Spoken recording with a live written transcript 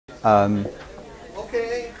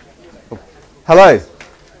Okay. Hello.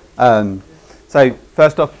 So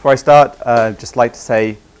first off, before I start, I'd just like to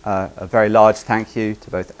say a very large thank you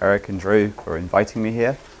to both Eric and Drew for inviting me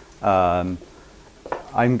here. I'm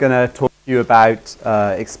going to talk to you about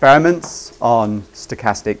experiments on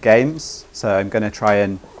stochastic games. So I'm going to try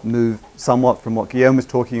and move somewhat from what Guillaume was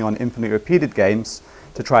talking on infinitely repeated games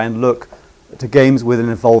to try and look to games with an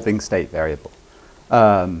evolving state variable.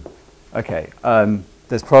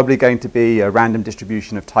 There's probably going to be a random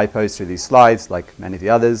distribution of typos through these slides, like many of the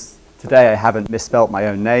others. Today I haven't misspelt my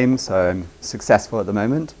own name, so I'm successful at the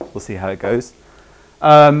moment. We'll see how it goes.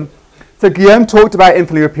 So Guillaume talked about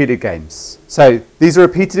infinitely repeated games. So these are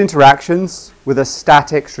repeated interactions with a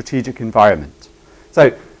static strategic environment.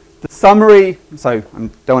 So the summary, I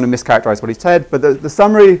don't want to mischaracterize what he said, but the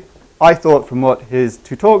summary I thought from what his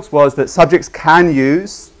two talks was that subjects can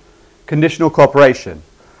use conditional cooperation.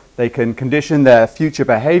 They can condition their future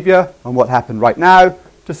behavior on what happened right now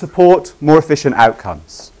to support more efficient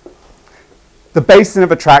outcomes. The basin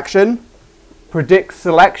of attraction predicts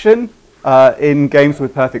selection in games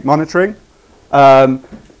with perfect monitoring. And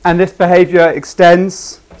this behavior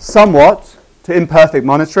extends somewhat to imperfect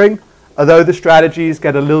monitoring, although the strategies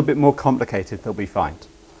get a little bit more complicated that we find.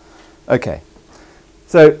 Okay.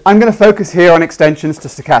 So I'm going to focus here on extensions to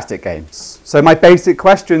stochastic games. So my basic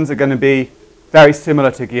questions are going to be very similar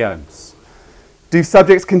to Guillaume's. Do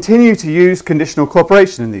subjects continue to use conditional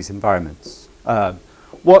cooperation in these environments?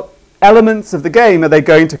 What elements of the game are they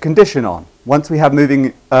going to condition on? Once we have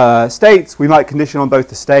moving states, we might condition on both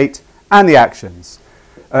the state and the actions.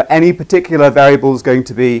 Any particular variable is going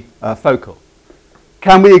to be focal.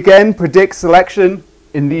 Can we again predict selection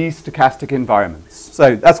in these stochastic environments?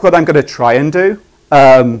 So that's what I'm going to try and do.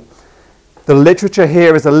 The literature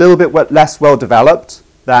here is a little bit less well developed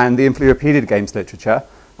than the infinitely repeated games literature.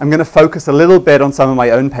 I'm going to focus a little bit on some of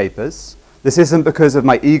my own papers. This isn't because of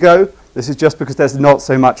my ego. This is just because there's not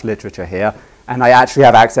so much literature here, and I actually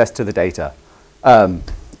have access to the data.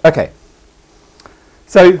 Okay.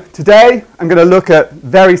 So today, I'm going to look at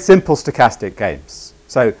very simple stochastic games.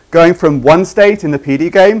 So going from one state in the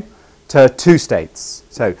PD game to two states.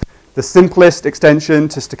 So the simplest extension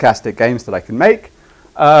to stochastic games that I can make.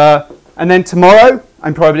 And then tomorrow,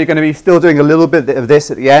 I'm probably going to be still doing a little bit of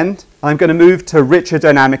this at the end. I'm going to move to richer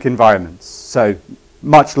dynamic environments, so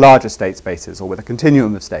much larger state spaces or with a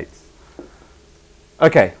continuum of states.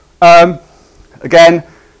 Okay, again,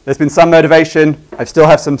 there's been some motivation. I still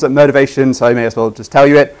have some motivation, so I may as well just tell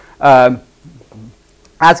you it.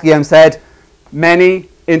 As Guillaume said, many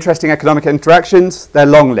interesting economic interactions, they're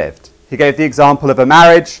long-lived. He gave the example of a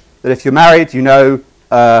marriage, that if you're married, you know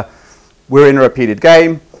we're in a repeated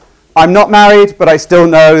game. I'm not married, but I still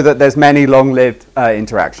know that there's many long-lived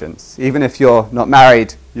interactions. Even if you're not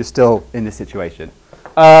married, you're still in this situation.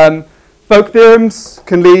 Folk theorems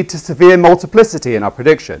can lead to severe multiplicity in our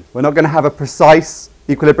prediction. We're not going to have a precise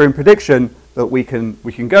equilibrium prediction that we can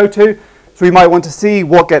go to, so we might want to see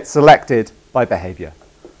what gets selected by behavior.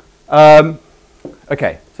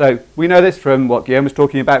 Okay, so we know this from what Guillaume was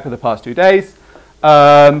talking about for the past 2 days.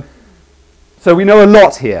 So we know a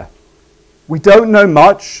lot here. We don't know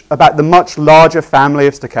much about the much larger family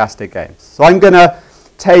of stochastic games. So I'm going to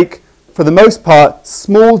take, for the most part,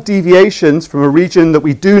 small deviations from a region that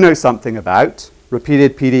we do know something about,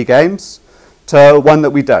 repeated PD games, to one that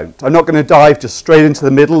we don't. I'm not going to dive just straight into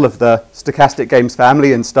the middle of the stochastic games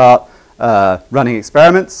family and start running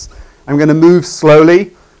experiments. I'm going to move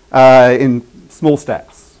slowly in small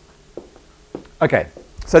steps. Okay,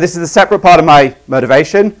 so this is a separate part of my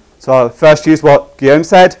motivation. So I'll first use what Guillaume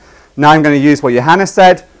said. Now I'm going to use what Johannes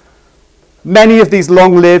said. Many of these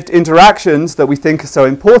long-lived interactions that we think are so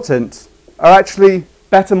important are actually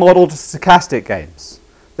better modeled to stochastic games.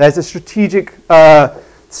 There's a strategic, there's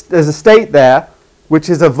a state there which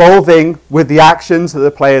is evolving with the actions that the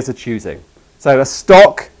players are choosing. So a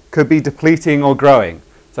stock could be depleting or growing.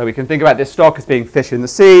 So we can think about this stock as being fish in the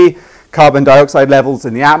sea, carbon dioxide levels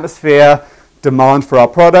in the atmosphere, demand for our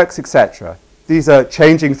products, etc. These are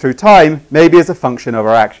changing through time, maybe as a function of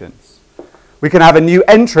our actions. We can have a new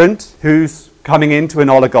entrant who's coming into an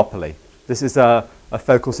oligopoly. This is a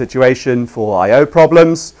focal situation for I/O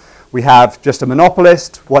problems. We have just a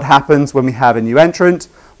monopolist. What happens when we have a new entrant?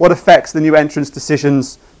 What affects the new entrant's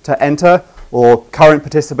decisions to enter or current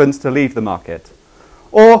participants to leave the market?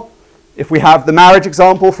 Or if we have the marriage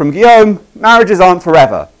example from Guillaume, marriages aren't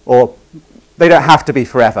forever, or they don't have to be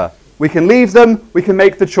forever. We can leave them. We can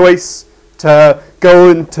make the choice to go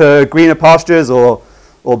into greener pastures or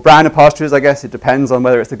browner pastures, I guess. It depends on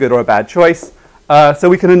whether it's a good or a bad choice. So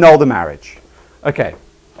we can annul the marriage. Okay,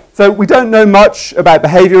 so we don't know much about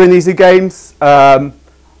behavior in these games.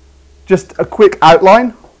 just a quick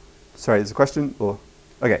outline. Sorry, there's a question? Or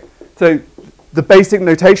okay, so the basic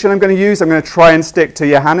notation I'm going to use, I'm going to try and stick to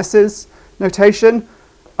Johannes's notation.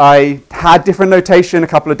 I had different notation a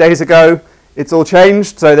couple of days ago. It's all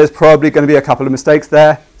changed, so there's probably going to be a couple of mistakes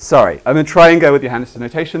there. Sorry. I'm going to try and go with Johannes's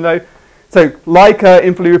notation, though. So like an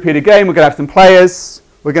infinitely repeated game, we're going to have some players.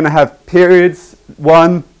 We're going to have periods,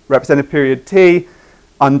 1, represented period t,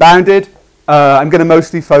 unbounded. I'm going to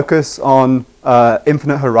mostly focus on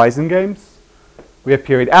infinite horizon games. We have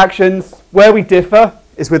period actions. Where we differ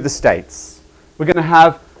is with the states. We're going to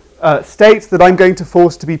have states that I'm going to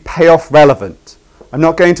force to be payoff relevant. I'm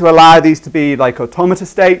not going to allow these to be like automata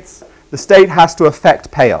states. The state has to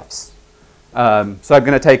affect payoffs. So I'm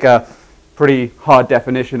going to take a pretty hard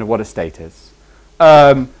definition of what a state is.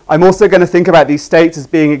 I'm also going to think about these states as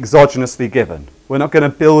being exogenously given. We're not going to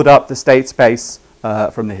build up the state space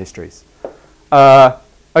from the histories.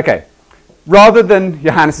 Okay. Rather than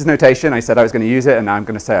Johannes's notation, I said I was going to use it, and now I'm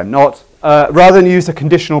going to say I'm not. Rather than use a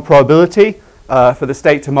conditional probability for the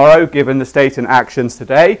state tomorrow, given the state and actions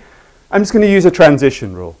today, I'm just going to use a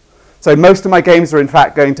transition rule. So most of my games are in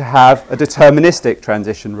fact going to have a deterministic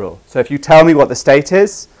transition rule. So if you tell me what the state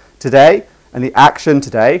is today and the action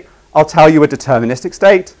today, I'll tell you a deterministic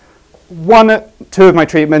state. 1, 2 of my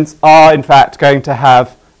treatments are in fact going to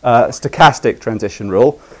have a stochastic transition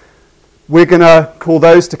rule. We're going to call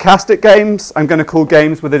those stochastic games. I'm going to call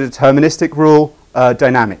games with a deterministic rule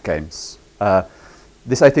dynamic games.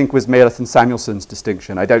 This I think was Meredith and Samuelson's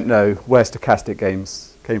distinction. I don't know where stochastic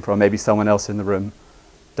games came from. Maybe someone else in the room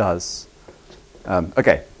does.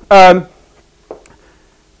 Okay. The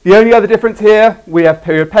only other difference here, we have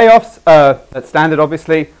period payoffs. That's standard,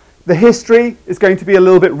 obviously. The history is going to be a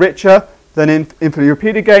little bit richer than in infinitely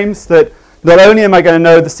repeated games. That not only am I going to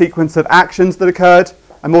know the sequence of actions that occurred,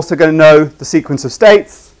 I'm also going to know the sequence of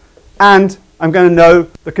states, and I'm going to know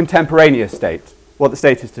the contemporaneous state, what the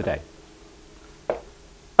state is today.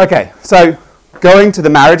 Okay, so going to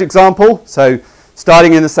the marriage example. So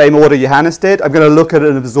starting in the same order Johannes did, I'm going to look at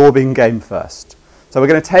an absorbing game first. So we're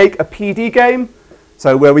going to take a PD game,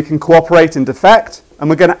 so where we can cooperate and defect, and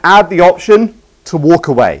we're going to add the option to walk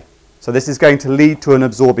away. So this is going to lead to an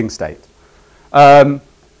absorbing state. So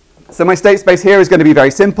my state space here is going to be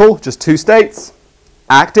very simple, just 2 states.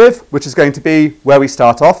 Active, which is going to be where we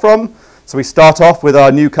start off from. So we start off with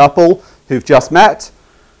our new couple who've just met.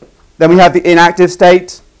 Then we have the inactive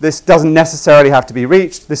state. This doesn't necessarily have to be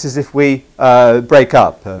reached. This is if we break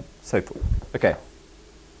up, so forth. Okay.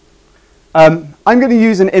 I'm going to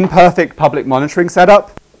use an imperfect public monitoring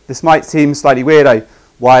setup. This might seem slightly weird.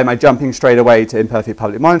 Why am I jumping straight away to imperfect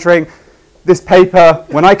public monitoring? This paper,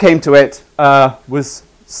 when I came to it, was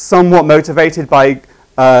somewhat motivated by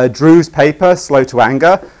Drew's paper, Slow to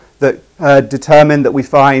Anger, that determined that we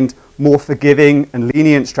find more forgiving and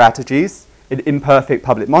lenient strategies in imperfect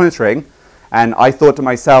public monitoring. And I thought to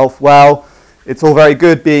myself, well, it's all very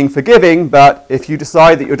good being forgiving, but if you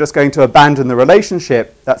decide that you're just going to abandon the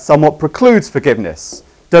relationship, that somewhat precludes forgiveness.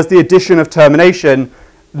 Does the addition of termination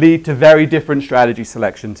lead to very different strategy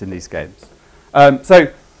selections in these games?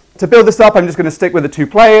 So to build this up, I'm just going to stick with the 2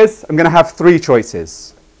 players. I'm going to have 3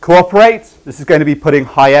 choices. Cooperate, this is going to be putting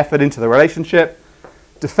high effort into the relationship.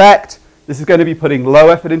 Defect, this is going to be putting low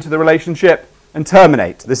effort into the relationship. And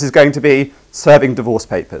terminate, this is going to be serving divorce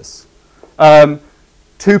papers.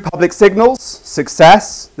 2 public signals.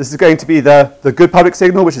 Success, this is going to be the good public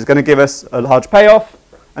signal, which is going to give us a large payoff.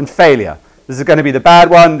 And failure, this is going to be the bad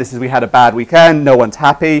one. This is we had a bad weekend, no one's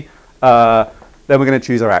happy. Then we're going to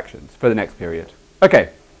choose our actions for the next period. Okay,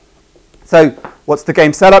 so what's the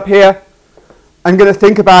game setup here? I'm going to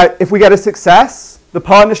think about if we get a success, the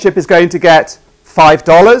partnership is going to get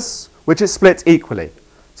 $5, which is split equally.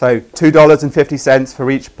 So $2.50 for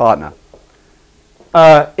each partner.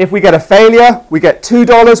 If we get a failure, we get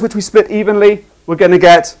 $2, which we split evenly. We're going to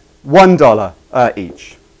get $1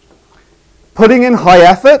 each. Putting in high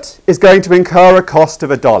effort is going to incur a cost of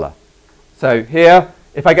 $1. So here,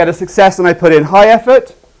 if I get a success and I put in high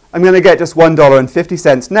effort, I'm going to get just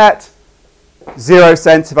 $1.50 net, 0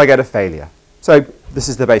 cents if I get a failure. So this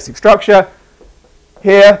is the basic structure.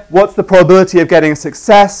 Here, what's the probability of getting a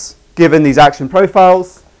success given these action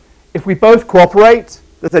profiles? If we both cooperate,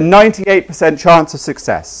 there's a 98% chance of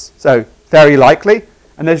success. So very likely.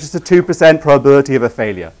 And there's just a 2% probability of a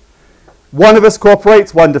failure. One of us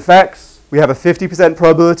cooperates, one defects. We have a 50%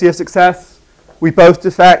 probability of success. We both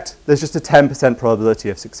defect. There's just a 10% probability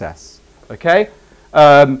of success. Okay?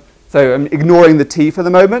 So I'm ignoring the t for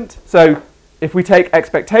the moment. So if we take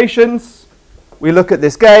expectations, we look at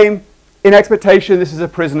this game. In expectation, this is a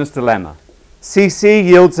prisoner's dilemma. CC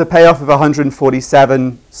yields a payoff of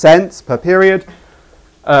 147 cents per period.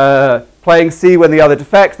 Playing C when the other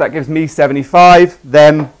defects, that gives me 75,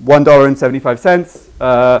 them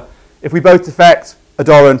 $1.75. If we both defect,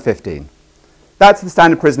 $1.15. That's the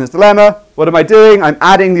standard prisoner's dilemma. What am I doing? I'm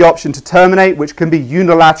adding the option to terminate, which can be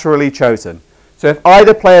unilaterally chosen. So if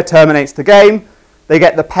either player terminates the game, they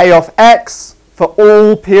get the payoff X for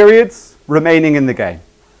all periods remaining in the game.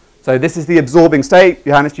 So this is the absorbing state.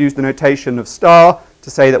 Johannes used the notation of star to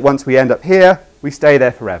say that once we end up here, we stay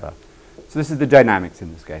there forever. So this is the dynamics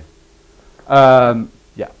in this game.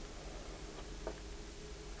 Yeah.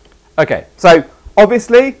 Okay, so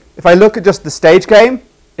obviously, if I look at just the stage game,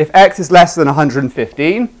 if X is less than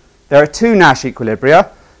 115, there are two Nash equilibria,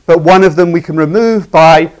 but one of them we can remove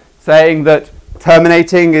by saying that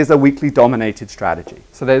terminating is a weakly dominated strategy.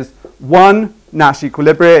 So there's one Nash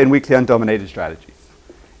equilibria in weakly undominated strategies.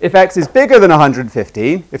 If X is bigger than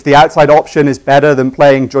 115, if the outside option is better than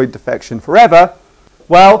playing joint defection forever,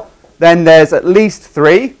 well, then there's at least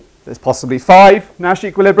 3, there's possibly 5 Nash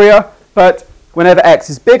equilibria, but whenever X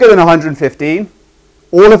is bigger than 115,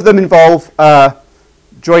 all of them involve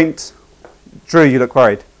joint. Drew, you look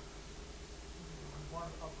worried.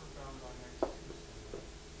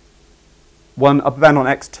 One upper bound on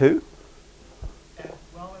X2? As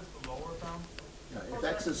well as the lower bound? No, if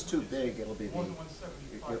X is too big, it'll be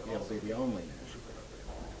the only Nash.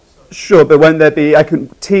 Sure, but when there be, I can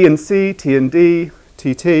T and C, T and D,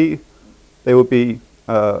 TT, they will be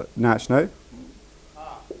Nash, no? Right.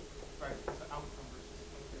 It's an outcome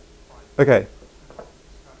versus. Okay.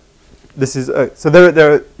 This is, so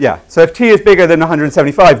there, yeah. So if T is bigger than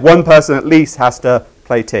 175, one person at least has to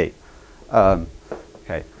play T.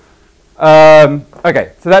 Okay.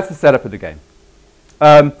 Okay, so that's the setup of the game.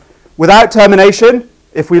 Without termination,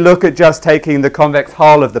 if we look at just taking the convex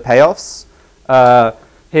hull of the payoffs,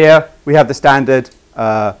 here we have the standard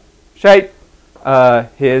shape.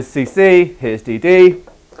 Here's CC, here's DD.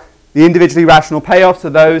 The individually rational payoffs are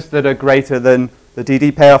those that are greater than the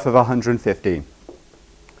DD payoff of 115.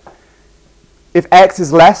 If X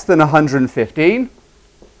is less than 115,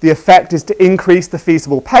 the effect is to increase the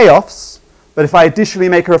feasible payoffs. But if I additionally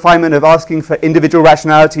make a refinement of asking for individual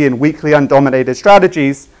rationality in weakly undominated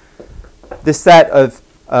strategies, this set of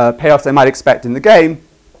payoffs I might expect in the game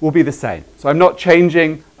will be the same. So I'm not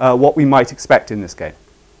changing what we might expect in this game.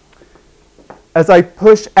 As I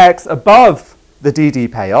push X above the DD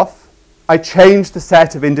payoff, I change the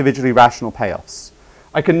set of individually rational payoffs.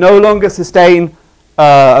 I can no longer sustain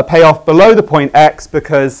a payoff below the point X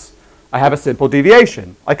because I have a simple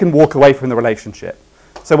deviation. I can walk away from the relationship.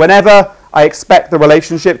 So whenever I expect the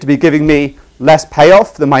relationship to be giving me less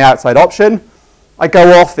payoff than my outside option, I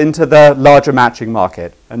go off into the larger matching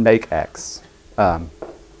market and make X.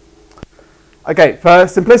 Okay, for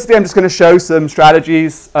simplicity, I'm just going to show some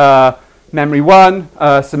strategies. Memory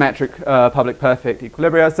 1, symmetric public perfect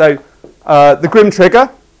equilibria. So the Grimm trigger,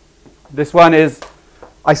 this one is,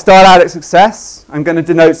 I start out at success. I'm going to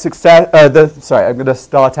denote success, I'm going to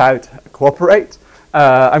start out cooperate.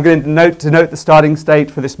 I'm going to denote the starting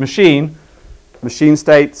state for this machine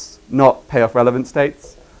states, not payoff relevant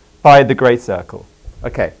states, by the grey circle.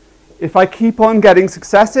 Okay, if I keep on getting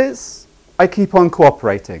successes, I keep on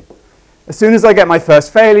cooperating. As soon as I get my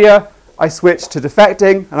first failure, I switch to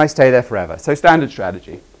defecting and I stay there forever. So standard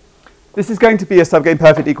strategy. This is going to be a subgame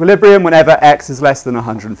perfect equilibrium whenever X is less than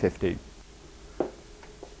 115.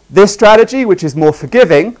 This strategy, which is more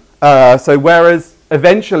forgiving, so whereas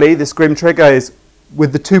eventually this Grimm trigger is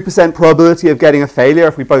with the 2% probability of getting a failure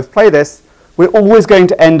if we both play this, we're always going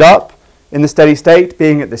to end up in the steady state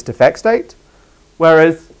being at this defect state.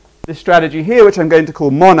 Whereas this strategy here, which I'm going to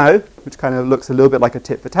call mono, which kind of looks a little bit like a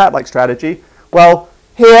tit-for-tat like strategy, well,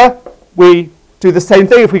 here we do the same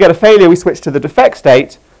thing. If we get a failure, we switch to the defect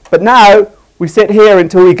state. But now we sit here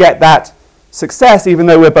until we get that success, even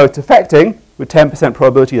though we're both defecting, with 10%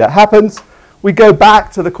 probability that happens. We go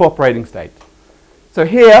back to the cooperating state. So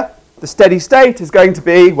here, the steady state is going to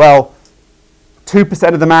be, well,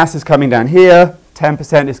 2% of the mass is coming down here,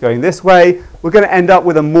 10% is going this way. We're going to end up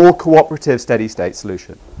with a more cooperative steady state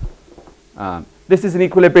solution. This is an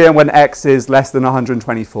equilibrium when X is less than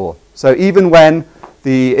 124. So even when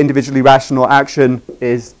the individually rational action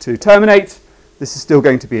is to terminate, this is still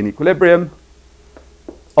going to be an equilibrium.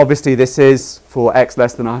 Obviously, this is for X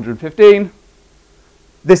less than 115.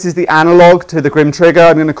 This is the analog to the Grimm trigger.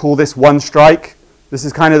 I'm going to call this one strike. This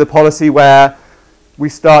is kind of the policy where we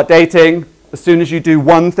start dating. As soon as you do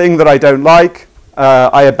one thing that I don't like,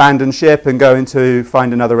 I abandon ship and go into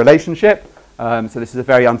find another relationship. So this is a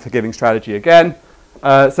very unforgiving strategy again.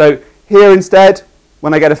 So here instead,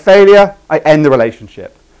 when I get a failure, I end the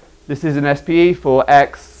relationship. This is an SPE for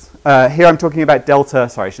X. Here I'm talking about delta.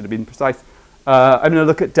 Sorry, I should have been precise. I'm going to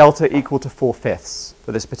look at delta equal to 4/5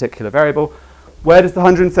 for this particular variable. Where does the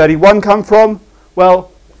 131 come from?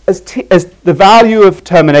 Well, as the value of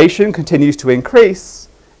termination continues to increase,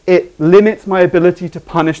 it limits my ability to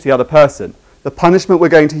punish the other person. The punishment we're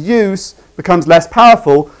going to use becomes less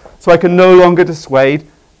powerful, so I can no longer dissuade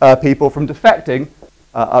people from defecting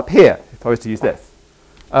up here, if I was to use this.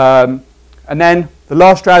 And then the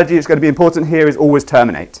last strategy that's going to be important here is always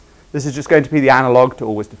terminate. This is just going to be the analog to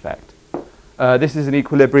always defect. This is an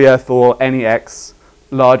equilibria for any x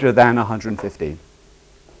larger than 115.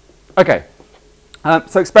 Okay,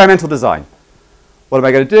 so experimental design. What am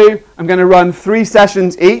I going to do? I'm going to run 3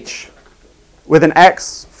 sessions each with an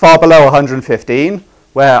x far below 115,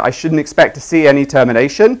 where I shouldn't expect to see any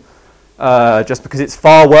termination, just because it's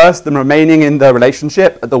far worse than remaining in the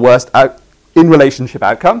relationship at the worst in-relationship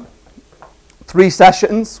outcome. 3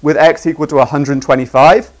 sessions with x equal to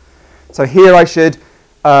 125. So here I should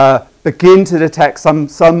begin to detect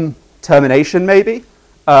some termination, maybe.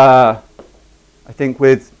 I think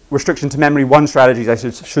with restriction to memory 1 strategies, I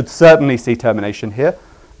should certainly see termination here.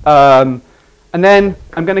 And then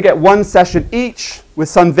I'm going to get 1 session each with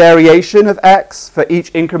some variation of x for each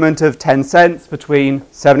increment of 10 cents between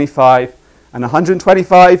 75 and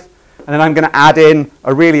 125. And then I'm going to add in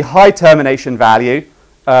a really high termination value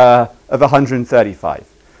of 135.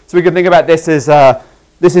 So we can think about this as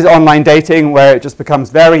this is online dating, where it just becomes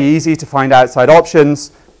very easy to find outside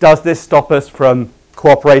options. Does this stop us from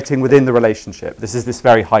cooperating within the relationship? This is this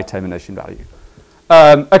very high termination value.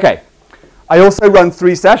 Okay, I also run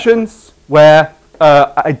 3 sessions where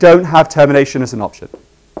I don't have termination as an option.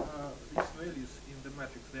 These values in the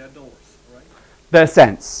matrix, they are dollars, right? They're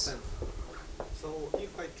cents. So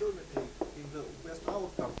if I terminate in the best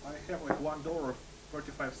outcome, I have like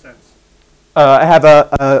 $1.35. I have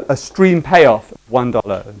a stream payoff of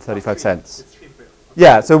 $1.35. It's stream payoff.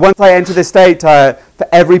 Yeah, so once I enter this state, for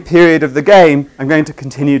every period of the game, I'm going to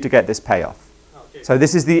continue to get this payoff. Okay. So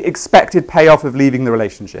this is the expected payoff of leaving the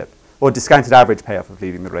relationship, or discounted average payoff of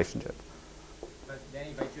leaving the relationship. But then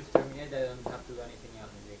if I choose terminate, I don't have to do anything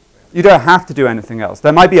else in the experiment. You don't have to do anything else.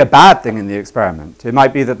 There might be a bad thing in the experiment. It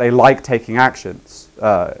might be that they like taking actions.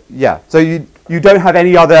 Yeah, so you don't have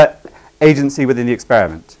any other agency within the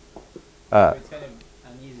experiment. So it's kind of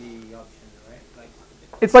an easy option, right? Like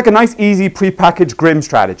It's like a nice, easy, prepackaged Grimm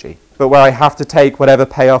strategy, but where I have to take whatever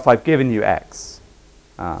payoff I've given you, x.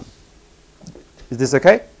 Is this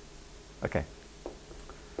okay? Okay.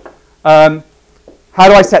 How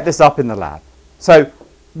do I set this up in the lab? So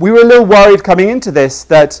we were a little worried coming into this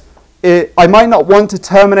that I might not want to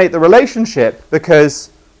terminate the relationship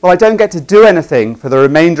because, well, I don't get to do anything for the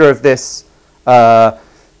remainder of this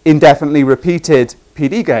indefinitely repeated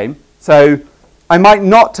PD game. So I might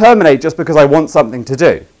not terminate just because I want something to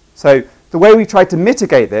do. So the way we try to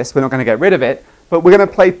mitigate this, we're not going to get rid of it, but we're going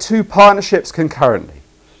to play 2 partnerships concurrently.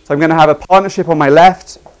 So I'm going to have a partnership on my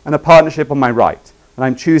left and a partnership on my right. And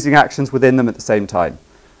I'm choosing actions within them at the same time.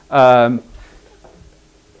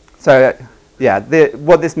 Yeah,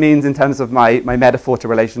 what this means in terms of my metaphor to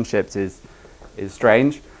relationships is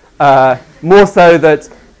strange. More so that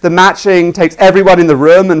the matching takes everyone in the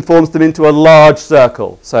room and forms them into a large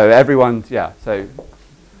circle. So everyone, yeah, so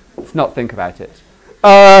let's not think about it.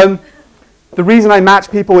 The reason I match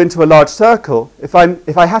people into a large circle, if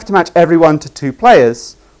I have to match everyone to 2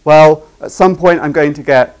 players, well, at some point I'm going to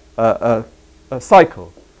get a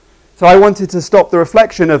cycle. So I wanted to stop the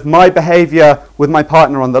reflection of my behavior with my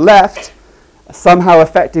partner on the left, somehow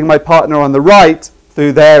affecting my partner on the right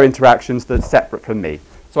through their interactions that's separate from me.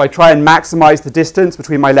 So I try and maximize the distance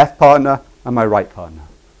between my left partner and my right partner.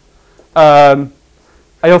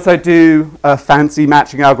 I also do a fancy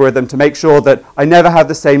matching algorithm to make sure that I never have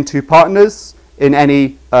the same 2 partners in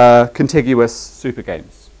any contiguous super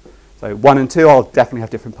games. So 1 and 2, I'll definitely have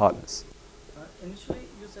different partners. Initially,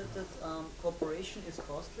 you said that cooperation is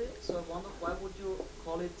costly, so I wonder why would you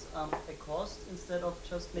call it a cost instead of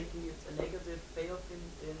just making it a negative payoff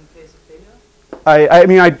in case of failure? I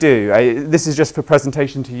mean, I do. This is just for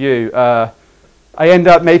presentation to you. I end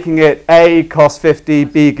up making it A costs 50,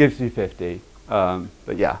 B gives you 50.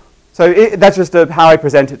 But yeah. So that's just how I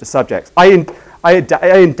present it to subjects. I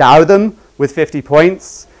endow them with 50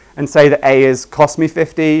 points and say that A is cost me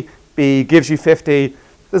 50, B gives you 50.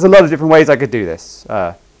 There's a lot of different ways I could do this.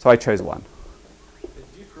 So I chose 1.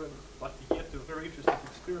 A different, but yet a very interesting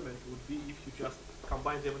experiment would be if you just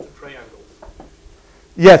combine them into triangles.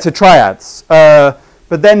 Yeah, to triads. But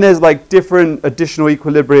then there's like different additional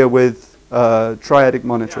equilibria with triadic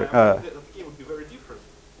monitoring. Yeah, the game would be very different.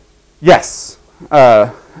 Yes.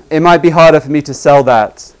 It might be harder for me to sell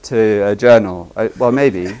that to a journal. Well,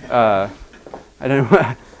 maybe. I don't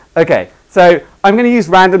know. Okay. So I'm going to use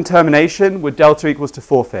random termination with delta equals to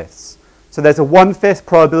 4/5. So there's a 1/5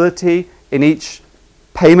 probability in each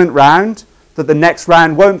payment round that the next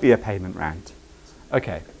round won't be a payment round.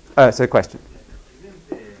 Okay, so question.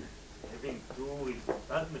 Isn't having two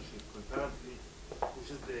partnership concurrently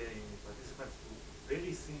pushes the participants to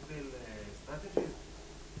very simple strategies,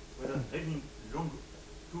 whether having long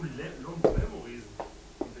memories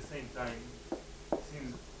at the same time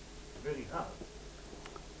seems very hard?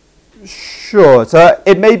 Sure, so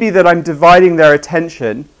it may be that I'm dividing their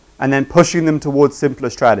attention and then pushing them towards simpler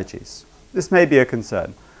strategies. This may be a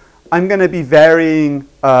concern. I'm going to be varying,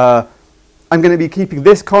 I'm going to be keeping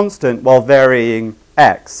this constant while varying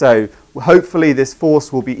x. So hopefully this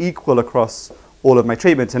force will be equal across all of my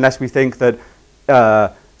treatments, unless we think that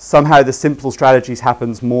somehow the simple strategies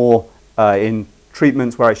happens more in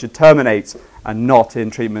treatments where I should terminate and not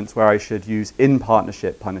in treatments where I should use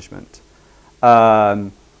in-partnership punishment.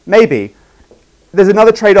 Maybe. There's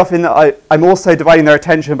another trade-off in that I'm also dividing their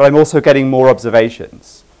attention, but I'm also getting more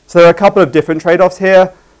observations. So there are a couple of different trade-offs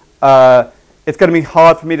here. It's going to be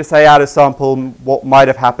hard for me to say out of sample what might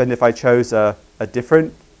have happened if I chose a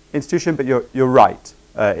different institution, but you're right.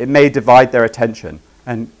 It may divide their attention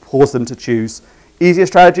and cause them to choose easier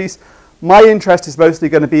strategies. My interest is mostly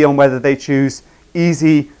going to be on whether they choose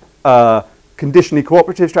easy, conditionally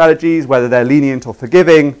cooperative strategies, whether they're lenient or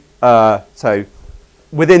forgiving. So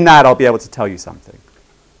within that, I'll be able to tell you something.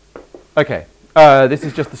 Okay, this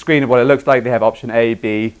is just the screen of what it looks like. They have option A,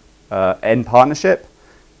 B, N partnership.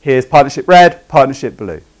 Here's partnership red, partnership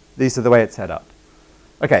blue. These are the way it's set up.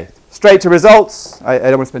 Okay, straight to results. I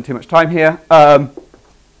don't want to spend too much time here.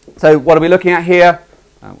 So what are we looking at here?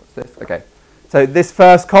 What's this? Okay, so this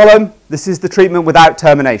first column, this is the treatment without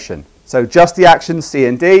termination. So just the actions C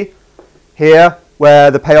and D. Here,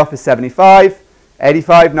 where the payoff is 75,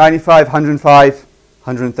 85, 95, 105,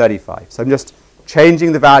 135. So I'm just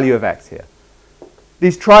changing the value of x here.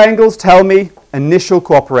 These triangles tell me initial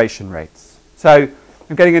cooperation rates. So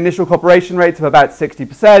I'm getting initial cooperation rates of about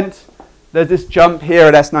 60%. There's this jump here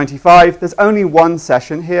at S95. There's only one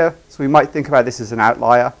session here, so we might think about this as an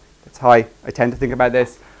outlier. That's how I tend to think about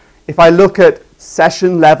this. If I look at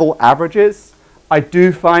session level averages, I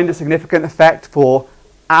do find a significant effect for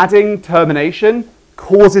adding termination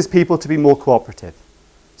causes people to be more cooperative.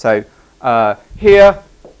 So here,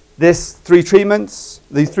 these three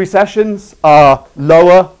sessions are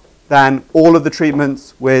lower than all of the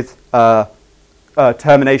treatments with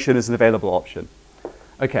termination as an available option.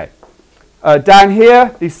 Okay. Down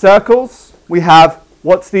here, these circles, we have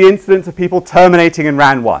what's the incidence of people terminating in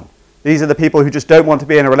round one. These are the people who just don't want to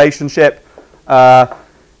be in a relationship.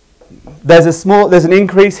 There's an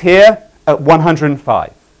increase here at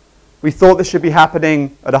 105. We thought this should be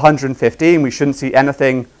happening at 115. We shouldn't see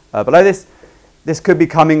anything below this. This could be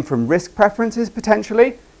coming from risk preferences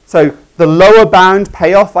potentially. So the lower bound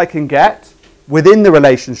payoff I can get within the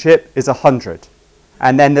relationship is 100.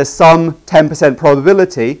 And then there's some 10%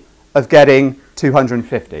 probability of getting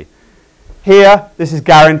 250. Here, this is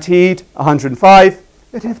guaranteed 105.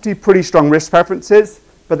 It have to be pretty strong risk preferences,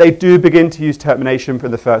 but they do begin to use termination for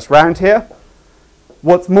the first round here.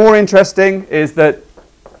 What's more interesting is that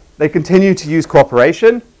they continue to use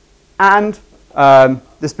cooperation, and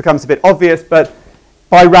this becomes a bit obvious, but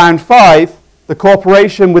by round 5, the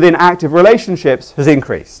cooperation within active relationships has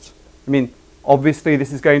increased. I mean, obviously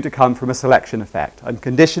this is going to come from a selection effect. I'm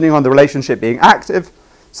conditioning on the relationship being active,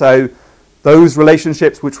 so those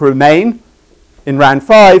relationships which remain in round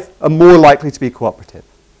 5 are more likely to be cooperative.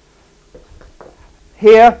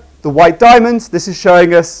 Here, the white diamonds, this is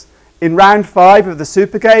showing us in round 5 of the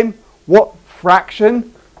super game what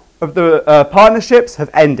fraction of the partnerships have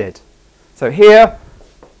ended. So here,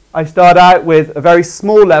 I start out with a very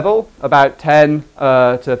small level, about 10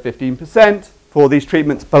 to 15% for these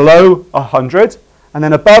treatments below 100. And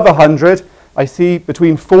then above 100, I see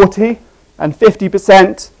between 40 and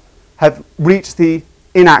 50% have reached the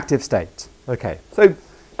inactive state. Okay, so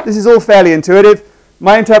this is all fairly intuitive.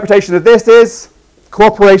 My interpretation of this is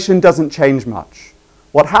cooperation doesn't change much.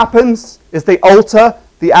 What happens is they alter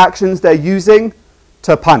the actions they're using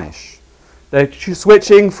to punish. They're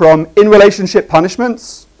switching from in-relationship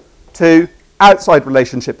punishments to outside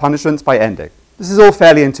relationship punishments by ending. This is all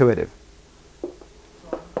fairly intuitive. So,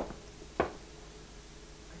 I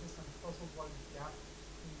guess I'm puzzled why the gap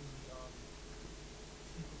between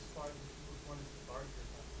sequence 5 and sequence 1 is larger.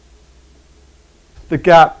 The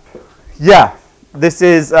gap, yeah. This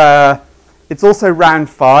is, it's also round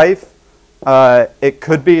 5. It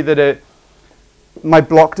could be that my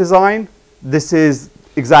block design, this is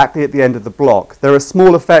exactly at the end of the block. There are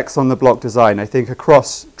small effects on the block design. I think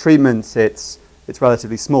across treatments it's it's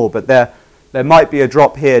relatively small. But there might be a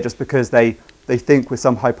drop here just because they think with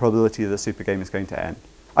some high probability that the super game is going to end.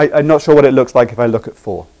 I'm not sure what it looks like if I look at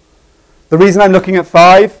 4. The reason I'm looking at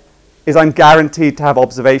 5 is I'm guaranteed to have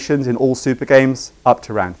observations in all super games up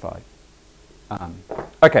to round 5.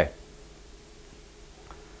 Okay.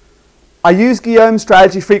 I use Guillaume's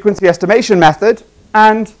strategy frequency estimation method,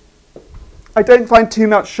 and I don't find too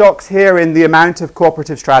much shocks here in the amount of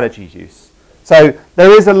cooperative strategies use. So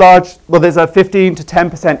there is there's a 15 to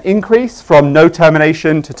 10% increase from no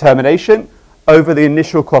termination to termination over the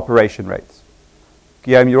initial cooperation rates.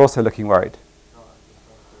 Guillaume, you're also looking worried.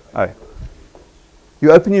 Oh.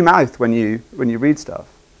 You open your mouth when you read stuff.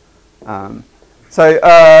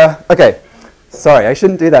 Okay. Sorry, I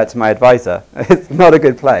shouldn't do that to my advisor. It's not a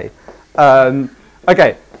good play.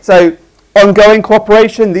 Okay, so ongoing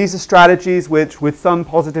cooperation, these are strategies which, with some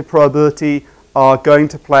positive probability, are going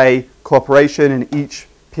to play cooperation in each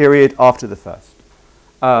period after the first.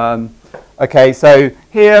 Okay, so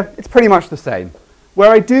here, it's pretty much the same. Where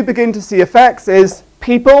I do begin to see effects is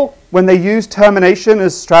people, when they use termination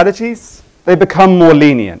as strategies, they become more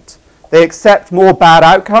lenient. They accept more bad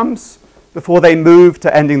outcomes before they move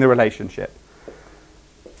to ending the relationship.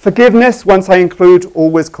 Forgiveness, once I include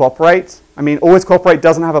always cooperate. I mean, always cooperate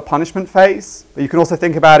doesn't have a punishment phase, but you can also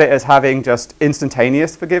think about it as having just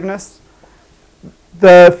instantaneous forgiveness.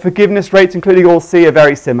 The forgiveness rates, including all C, are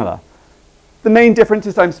very similar. The main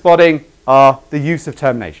differences I'm spotting are the use of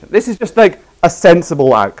termination. This is just like a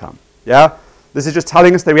sensible outcome, yeah? This is just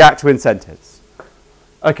telling us they react to incentives.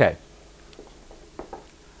 Okay.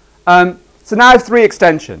 So now I have 3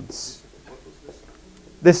 extensions.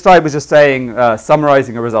 This slide was just saying,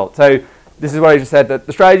 summarizing a result. So this is what I just said, that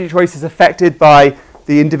the strategy choice is affected by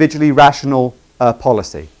the individually rational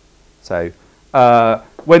policy. So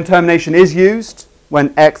when termination is used,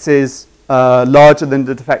 when X is larger than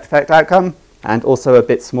the defect effect outcome, and also a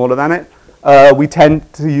bit smaller than it, we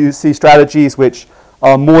tend to see strategies which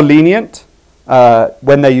are more lenient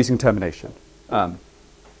when they're using termination.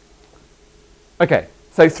 Okay,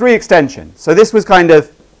 so 3 extensions. So this was kind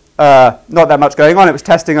of not that much going on. It was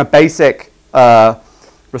testing a basic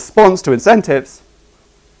response to incentives.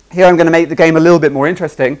 Here I'm going to make the game a little bit more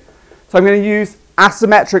interesting. So I'm going to use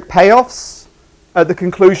asymmetric payoffs at the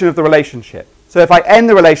conclusion of the relationship. So if I end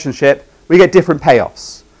the relationship, we get different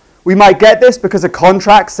payoffs. We might get this because a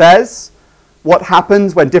contract says what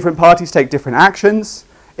happens when different parties take different actions.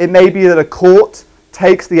 It may be that a court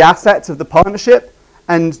takes the assets of the partnership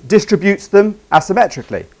and distributes them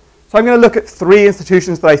asymmetrically. So I'm going to look at 3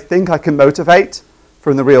 institutions that I think I can motivate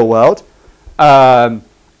from the real world.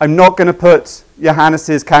 I'm not going to put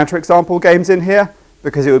Johannes's counterexample games in here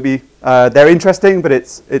because it would be they're interesting,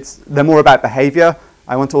 but they're more about behavior.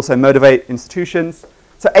 I want to also motivate institutions.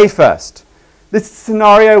 So A first. This is a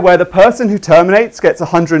scenario where the person who terminates gets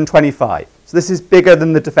 125. So this is bigger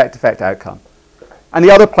than the defect effect outcome. And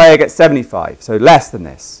the other player gets 75, so less than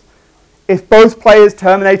this. If both players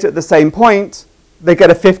terminate at the same point, they get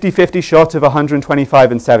a 50-50 shot of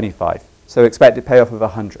 125 and 75. So expected payoff of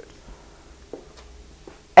 100.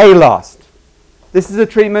 A last. This is a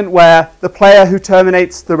treatment where the player who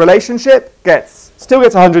terminates the relationship still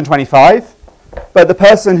gets 125, but the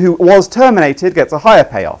person who was terminated gets a higher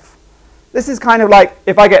payoff. This is kind of like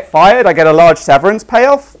if I get fired, I get a large severance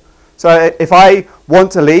payoff. So if I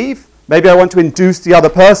want to leave, maybe I want to induce the other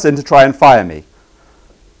person to try and fire me.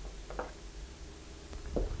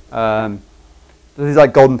 This is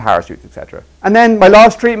like golden parachutes, etc. And then my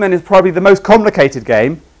last treatment is probably the most complicated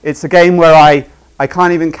game. It's a game where I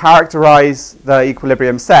can't even characterize the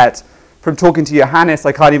equilibrium set. From talking to Johannes,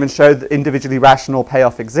 I can't even show that individually rational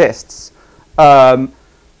payoff exists.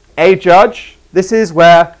 A judge, this is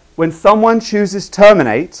where when someone chooses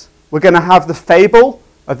terminate, we're going to have the fable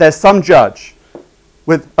of there's some judge.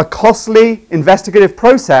 With a costly investigative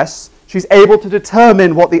process, she's able to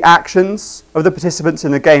determine what the actions of the participants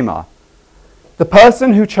in the game are. The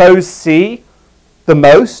person who chose C the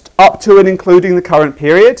most, up to and including the current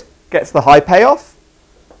period, gets the high payoff.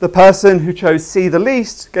 The person who chose C the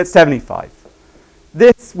least gets 75.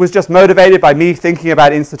 This was just motivated by me thinking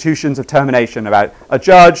about institutions of termination, about a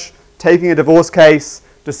judge taking a divorce case,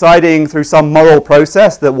 deciding through some moral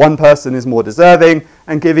process that one person is more deserving,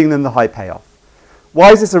 and giving them the high payoff.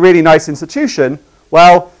 Why is this a really nice institution?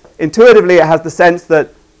 Well, intuitively it has the sense that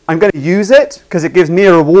I'm going to use it because it gives me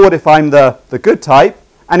a reward if I'm the good type,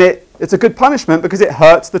 and it's a good punishment because it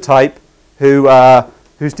hurts the type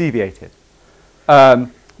who's deviated.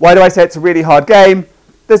 Why do I say it's a really hard game?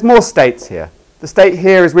 There's more states here. The state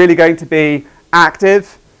here is really going to be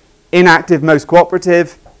active, inactive, most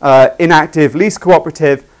cooperative, inactive, least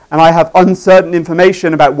cooperative, and I have uncertain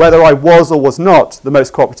information about whether I was or was not the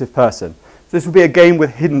most cooperative person. So this would be a game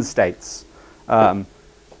with hidden states. So,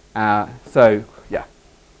 yeah.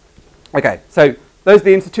 Okay, so those are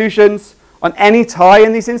the institutions. On any tie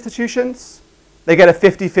in these institutions, they get a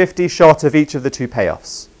 50-50 shot of each of the two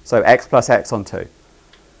payoffs. So x plus x on 2.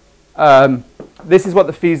 This is what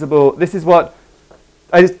the feasible, this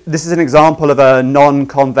is an example of a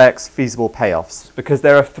non-convex feasible payoffs, because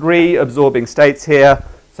there are 3 absorbing states here.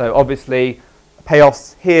 So obviously,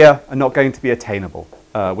 payoffs here are not going to be attainable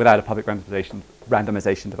without a public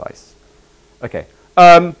randomization device. Okay,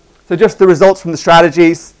 so just the results from the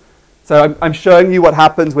strategies. So I'm showing you what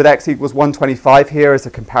happens with x equals 125 here as a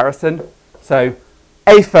comparison. So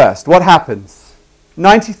A first, what happens?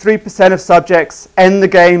 93% of subjects end the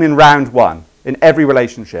game in round 1 in every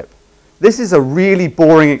relationship. This is a really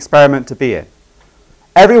boring experiment to be in.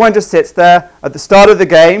 Everyone just sits there. At the start of the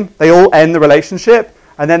game, they all end the relationship,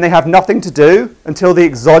 and then they have nothing to do until the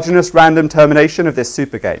exogenous random termination of this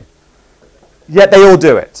super game. Yet they all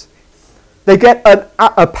do it. They get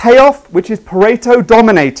a payoff which is Pareto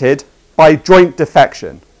dominated by joint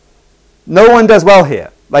defection. No one does well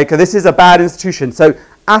here. Like, this is a bad institution. So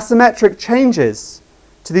asymmetric changes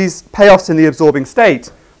to these payoffs in the absorbing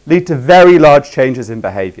state lead to very large changes in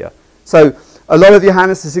behavior. So a lot of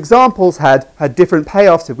Johannes' examples had different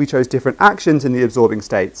payoffs if we chose different actions in the absorbing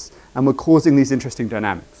states, and were causing these interesting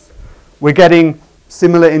dynamics. We're getting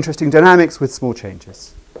similar interesting dynamics with small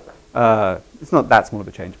changes. It's not that small of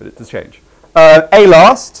a change, but it's a change. A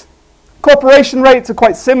last, cooperation rates are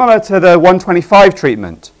quite similar to the 125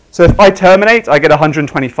 treatment. So if I terminate, I get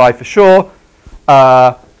 125 for sure.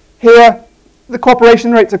 Here, the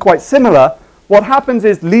cooperation rates are quite similar. What happens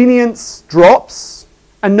is lenience drops,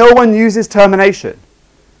 and no one uses termination.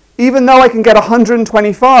 Even though I can get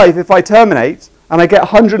 125 if I terminate, and I get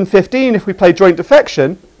 115 if we play joint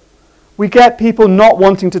defection, we get people not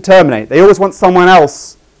wanting to terminate. They always want someone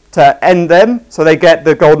else to end them, so they get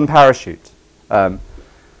the golden parachute.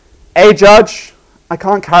 A judge, I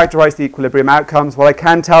can't characterize the equilibrium outcomes. What I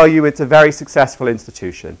can tell you, it's a very successful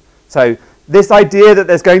institution. So this idea that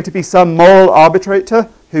there's going to be some moral arbitrator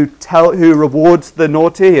who rewards the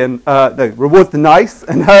naughty and rewards the nice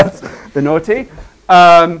and hurts the naughty.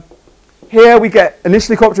 Here we get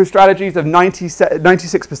initially cooperative strategies of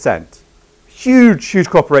 96%. Huge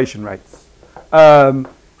cooperation rates.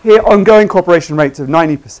 Here, ongoing cooperation rates of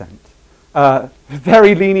 90%.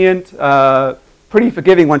 Very lenient, pretty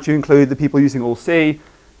forgiving once you include the people using all C.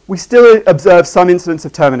 We still observe some incidents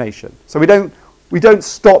of termination. So we don't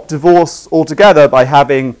stop divorce altogether by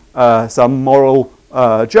having some moral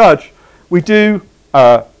judge. We do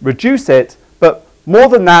reduce it, but more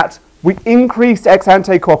than that, we increase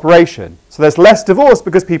ex-ante cooperation. So there's less divorce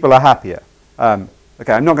because people are happier.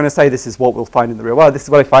 Okay, I'm not going to say this is what we'll find in the real world. This is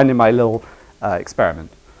what I find in my little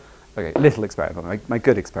experiment. Okay, little experiment, my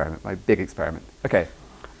good experiment, my big experiment. Okay,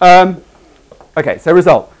 okay, so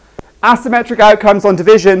result. Asymmetric outcomes on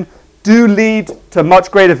division do lead to much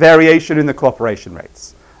greater variation in the cooperation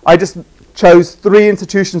rates. I just chose 3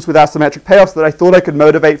 institutions with asymmetric payoffs that I thought I could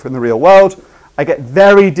motivate from the real world. I get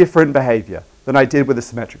very different behavior than I did with the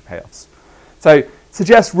symmetric payoffs. So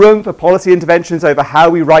suggests room for policy interventions over how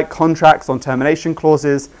we write contracts on termination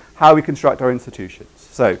clauses, how we construct our institutions.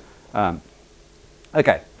 So,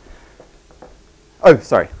 okay. Oh,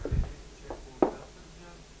 sorry.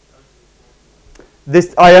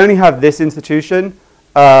 I only have this institution.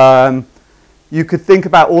 You could think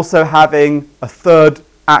about also having a third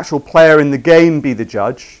actual player in the game be the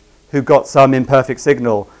judge who got some imperfect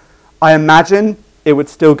signal. I imagine it would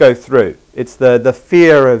still go through. It's the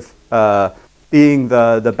fear of being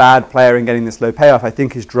the bad player and getting this low payoff, I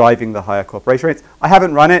think, is driving the higher cooperation rates. I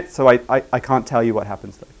haven't run it, so I can't tell you what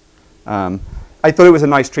happens though. I thought it was a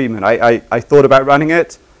nice treatment. I thought about running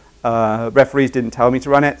it. Referees didn't tell me to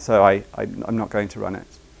run it, so I'm not going to run it.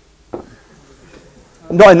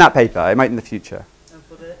 Not in that paper. I might in the future. And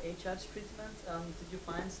for the HH treatment, did you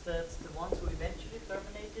find that the ones who eventually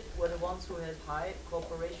terminated were the ones who had high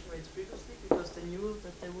cooperation rates previously because they knew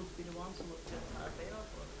that they would be the ones who would get high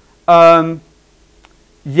payoff?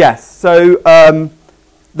 Yes. So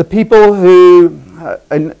the people who,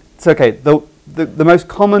 it's okay. The most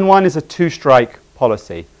common one is a 2-strike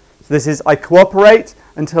policy. So this is I cooperate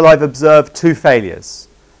until I've observed 2 failures.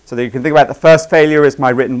 So that you can think about the first failure as my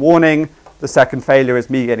written warning. The second failure is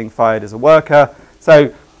me getting fired as a worker.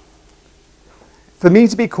 So for me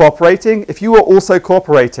to be cooperating, if you were also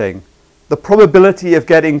cooperating, the probability of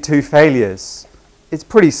getting 2 failures is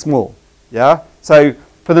pretty small. Yeah. So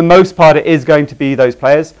for the most part, it is going to be those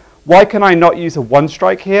players. Why can I not use a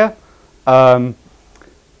 1-strike here?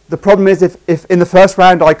 The the problem is if in the first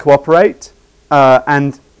round I cooperate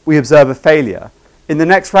and we observe a failure, in the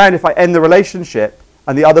next round if I end the relationship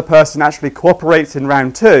and the other person actually cooperates in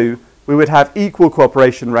round 2, we would have equal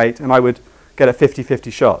cooperation rate and I would get a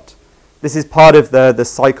 50-50 shot. This is part of the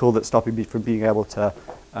cycle that's stopping me from being able to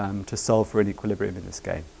solve for an equilibrium in this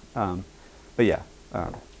game. But yeah,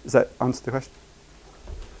 does that answer the question?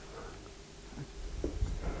 Do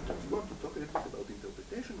you want to talk a little bit about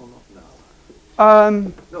interpretation or not now?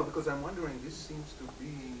 No, because I'm wondering, this seems to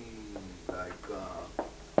be like,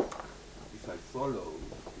 if I follow,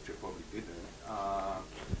 which I probably didn't,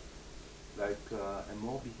 like a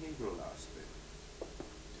more behavioral aspect.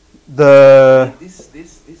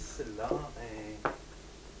 This allow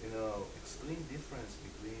explain difference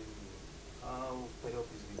between how payoff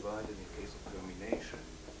is divided in case of termination.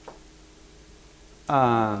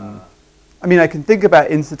 I mean, I can think about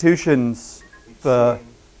institutions that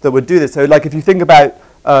would do this. So, like, if you think about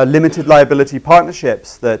limited liability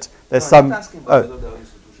partnerships, that there's some. I'm not asking about whether there are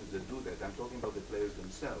institutions that do that. I'm talking about the players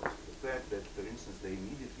themselves. The fact that, for instance, they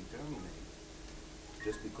immediately terminate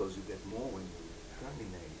just because you get more when you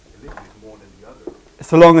terminate, a little bit more than the other.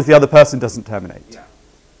 So long as the other person doesn't terminate. Yeah.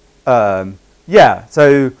 Yeah.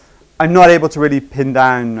 So I'm not able to really pin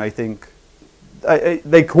down. I think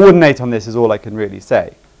they coordinate on this. Is all I can really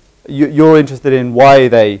say. You're interested in why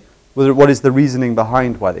they. What is the reasoning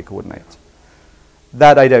behind why they coordinate?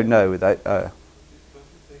 That I don't know. Don't you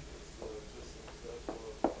think it's just an example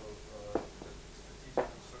of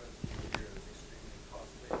strategic uncertainty here is extremely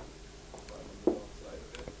costly on the wrong side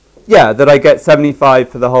of it? Yeah, that I get 75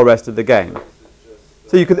 for the whole rest of the game.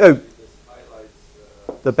 So you can. This highlights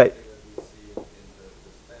the something that we see in the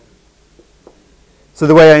standard game. So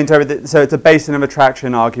the way I interpret it, so it's a Basin of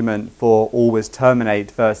attraction argument for always terminate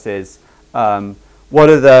versus what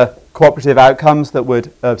are the cooperative outcomes that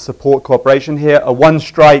would support cooperation here? A one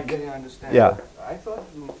strike. Yeah, I understand. Yeah. I thought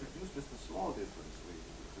you introduced just a small difference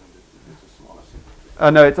between the smaller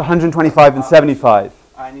simple. No, it's 125 and 75.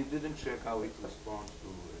 And you didn't check how it responds to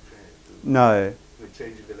change. No. To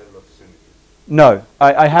changing the level of symmetry. No,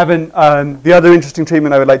 I haven't. The other interesting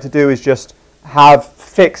treatment I would like to do is just have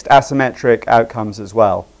fixed asymmetric outcomes as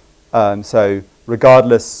well. So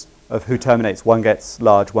regardless of who terminates, one gets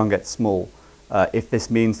large, one gets small. If this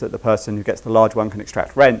means that the person who gets the large one can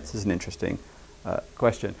extract rents is an interesting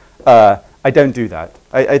question. I don't do that.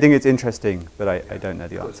 I think it's interesting, but I don't know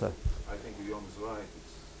the answer. I think Guillaume is right.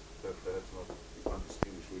 That's not, you can't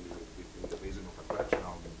distinguish really between the reason of attraction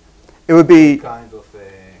argument. It would be kind of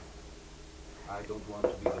a, I don't want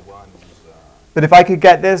to be the one who's... But if I could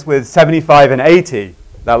get this with 75 and 80,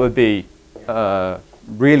 that would be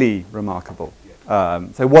really remarkable.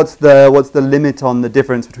 So what's the limit on the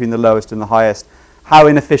difference between the lowest and the highest? How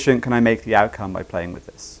inefficient can I make the outcome by playing with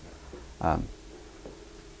this?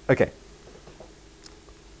 Okay.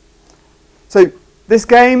 So this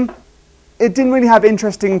game, it didn't really have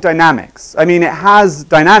interesting dynamics. I mean, it has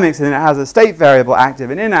dynamics and it has a state variable, active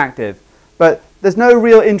and inactive, but there's no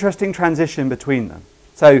real interesting transition between them.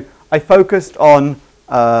 So I focused on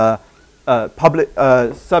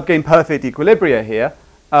subgame perfect equilibria here,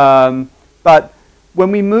 but when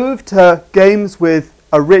we move to games with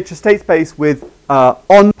a richer state space with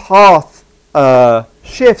on-path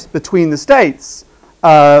shifts between the states,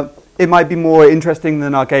 it might be more interesting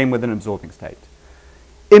than our game with an absorbing state.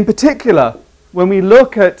 In particular, when we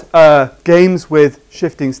look at games with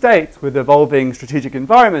shifting states, with evolving strategic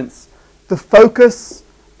environments, the focus,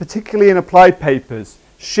 particularly in applied papers,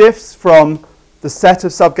 shifts from the set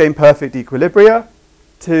of subgame perfect equilibria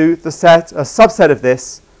to the set, a subset of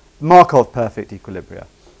this, Markov perfect equilibria.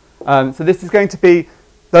 So this is going to be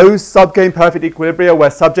those subgame perfect equilibria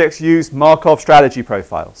where subjects use Markov strategy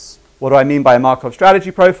profiles. What do I mean by a Markov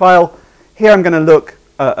strategy profile? Here I'm going to look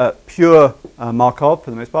at pure Markov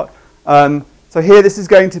for the most part. So here this is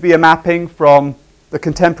going to be a mapping from the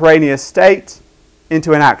contemporaneous state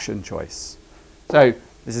into an action choice. So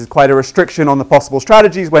this is quite a restriction on the possible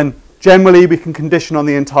strategies when generally we can condition on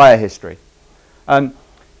the entire history.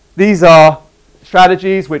 These are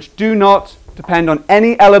strategies which do not depend on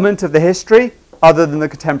any element of the history other than the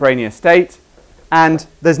contemporaneous state, and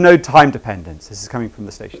there's no time dependence. This is coming from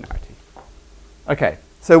the stationarity. Okay,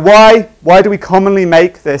 so why do we commonly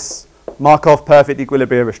make this Markov perfect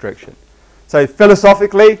equilibrium restriction? So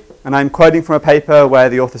philosophically, and I'm quoting from a paper where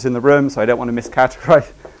the author's in the room, so I don't want to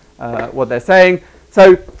miscategorize what they're saying.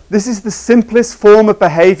 So this is the simplest form of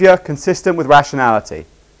behavior consistent with rationality.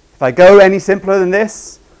 If I go any simpler than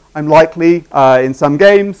this, I'm likely, in some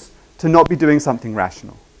games, to not be doing something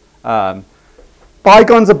rational.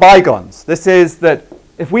 Bygones are bygones. This is that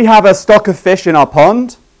if we have a stock of fish in our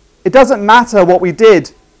pond, it doesn't matter what we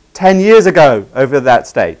did 10 years ago over that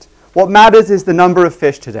state. What matters is the number of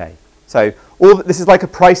fish today. So this is like a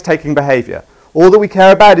price-taking behavior. All that we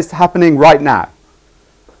care about is happening right now.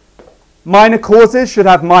 Minor causes should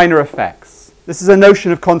have minor effects. This is a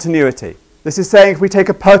notion of continuity. This is saying if we take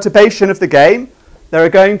a perturbation of the game, there are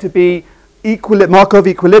going to be Markov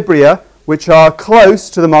equilibria which are close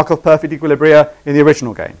to the Markov perfect equilibria in the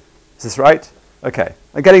original game. Is this right? Okay.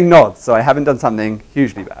 I'm getting nods, so I haven't done something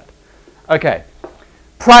hugely bad. Okay.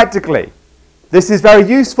 Practically, this is very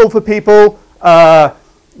useful for people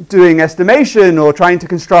doing estimation or trying to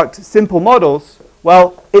construct simple models.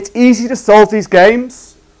 Well, it's easy to solve these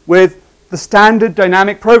games with the standard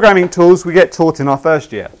dynamic programming tools we get taught in our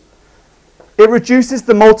first year. It reduces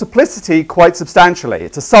the multiplicity quite substantially.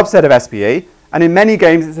 It's a subset of SPE, and in many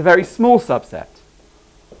games it's a very small subset.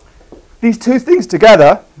 These two things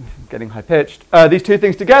together, getting high-pitched, these two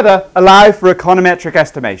things together allow for econometric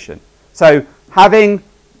estimation. So having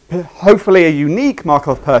hopefully a unique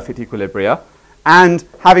Markov perfect equilibria and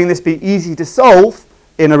having this be easy to solve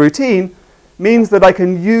in a routine means that I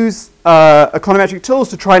can use econometric tools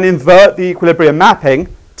to try and invert the equilibrium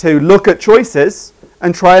mapping to look at choices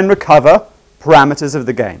and try and recover parameters of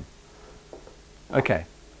the game. Okay,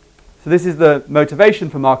 so this is the motivation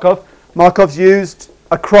for Markov. Markov's used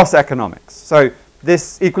across economics. So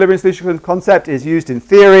this equilibrium solution concept is used in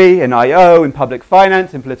theory, in I/O, in public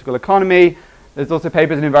finance, in political economy. There's also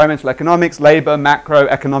papers in environmental economics, labor,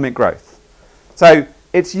 macroeconomic growth. So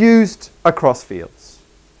it's used across fields.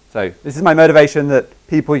 So this is my motivation that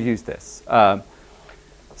people use this.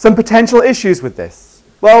 Some potential issues with this.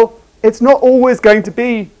 Well, it's not always going to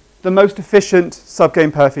be the most efficient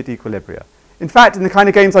subgame perfect equilibria. In fact, in the kind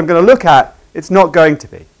of games I'm going to look at, it's not going to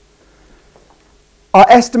be. Our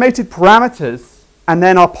estimated parameters and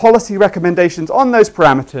then our policy recommendations on those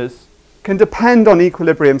parameters can depend on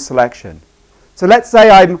equilibrium selection. So let's say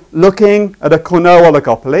I'm looking at a Cournot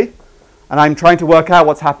oligopoly and I'm trying to work out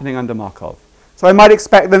what's happening under Markov. So I might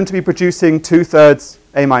expect them to be producing 2/3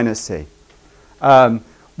 A minus C.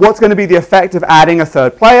 What's going to be the effect of adding a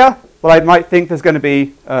third player? Well, I might think there's going to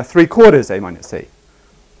be 3/4 A minus C.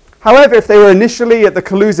 However, if they were initially at the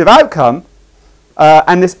collusive outcome,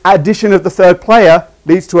 and this addition of the third player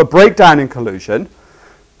leads to a breakdown in collusion,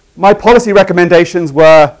 my policy recommendations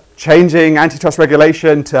were changing antitrust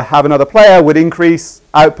regulation to have another player would increase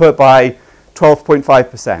output by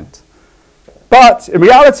 12.5%. But in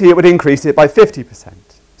reality, it would increase it by 50%.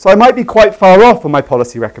 So I might be quite far off on my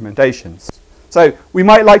policy recommendations. So we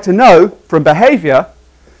might like to know from behavior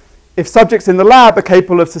if subjects in the lab are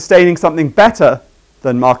capable of sustaining something better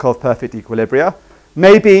than Markov perfect equilibria.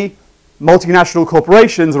 Maybe multinational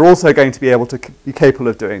corporations are also going to be able to be capable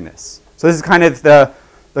of doing this. So this is kind of the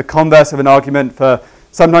converse of an argument for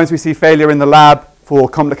sometimes we see failure in the lab for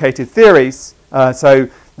complicated theories. So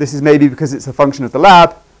this is maybe because it's a function of the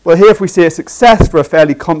lab. Well, here if we see a success for a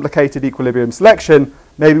fairly complicated equilibrium selection,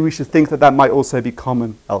 maybe we should think that that might also be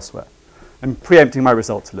common elsewhere. I'm preempting my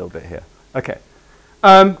results a little bit here. Okay.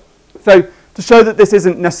 So to show that this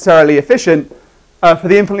isn't necessarily efficient, for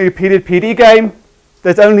the infinitely repeated PD game,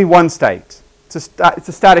 there's only one state. It's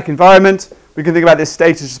a static environment. We can think about this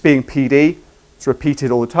state as just being PD. It's repeated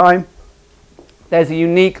all the time. There's a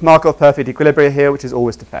unique Markov perfect equilibria here, which is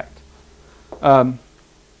always defect.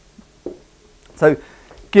 So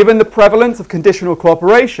given the prevalence of conditional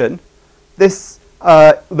cooperation, this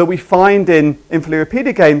that we find in infinitely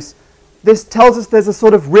repeated games, this tells us there's a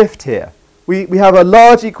sort of rift here. We have a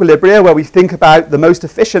large equilibria where we think about the most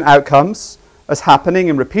efficient outcomes as happening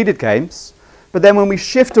in repeated games. But then when we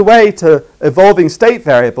shift away to evolving state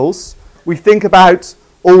variables, we think about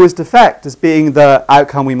always defect as being the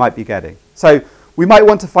outcome we might be getting. So we might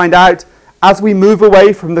want to find out, as we move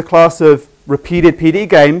away from the class of repeated PD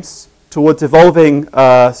games towards evolving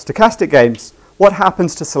stochastic games, what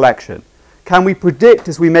happens to selection? Can we predict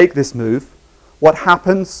as we make this move what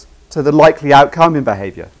happens to the likely outcome in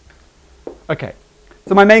behavior? Okay,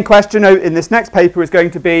 so my main question in this next paper is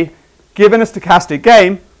going to be, given a stochastic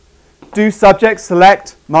game, do subjects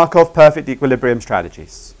select Markov perfect equilibrium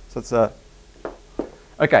strategies? So it's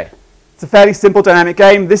it's a fairly simple dynamic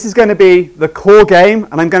game. This is going to be the core game,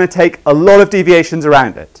 and I'm going to take a lot of deviations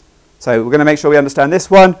around it. So we're going to make sure we understand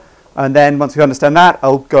this one, and then once we understand that,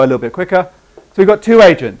 I'll go a little bit quicker. So we've got two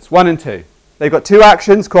agents, 1 and 2. They've got two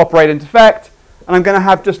actions, cooperate and defect, and I'm going to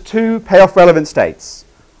have just two payoff relevant states,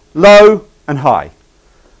 low and high.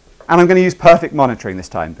 And I'm going to use perfect monitoring this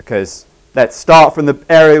time, because let's start from the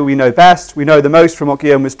area we know best. We know the most from what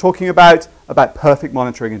Guillaume was talking about perfect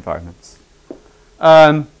monitoring environments.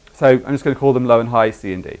 So I'm just going to call them low and high,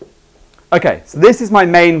 C and D. Okay, so this is my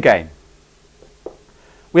main game.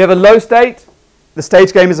 We have a low state. the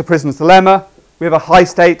stage game is a prisoner's dilemma. We have a high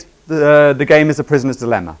state, the game is a prisoner's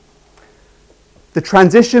dilemma. The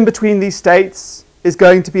transition between these states is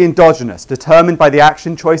going to be endogenous, determined by the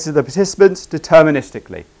action choices of the participants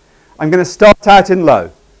deterministically. I'm going to start out in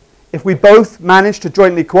low. If we both manage to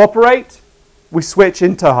jointly cooperate, we switch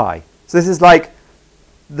into high. So this is like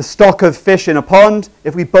the stock of fish in a pond.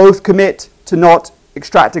 If we both commit to not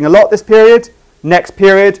extracting a lot this period, next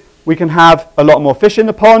period we can have a lot more fish in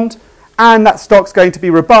the pond, and that stock's going to be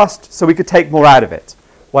robust, so we could take more out of it.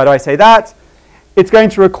 Why do I say that? It's going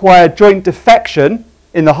to require joint defection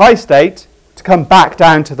in the high state to come back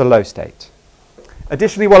down to the low state.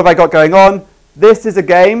 Additionally, what have I got going on? This is a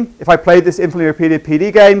game. If I played this infinitely repeated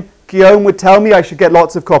PD game, Guillaume would tell me I should get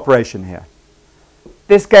lots of cooperation here.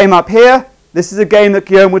 This game up here, this is a game that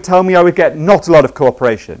Guillaume would tell me I would get not a lot of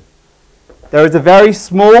cooperation. There is a very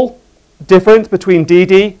small difference between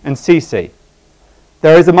DD and CC.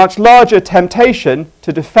 There is a much larger temptation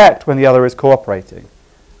to defect when the other is cooperating.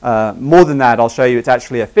 More than that, I'll show you it's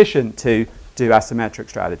actually efficient to do asymmetric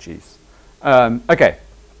strategies. Okay,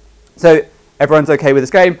 so everyone's okay with this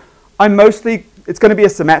game. It's going to be a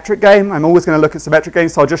symmetric game. I'm always going to look at symmetric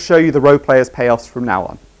games, so I'll just show you the row players' payoffs from now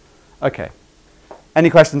on. Okay, any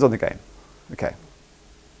questions on the game? Okay.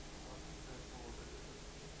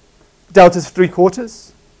 Delta's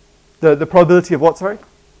 3/4. The probability of what, sorry?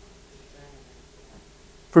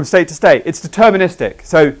 From state to state. It's deterministic.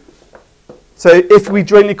 So if we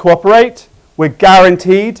jointly cooperate, we're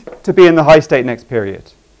guaranteed to be in the high state next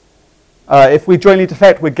period. If we jointly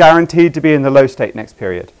defect, we're guaranteed to be in the low state next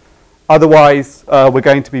period. Otherwise, we're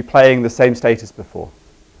going to be playing the same state as before.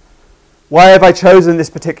 Why have I chosen this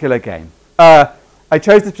particular game? I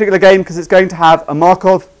chose this particular game because it's going to have a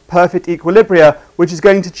Markov perfect equilibria, which is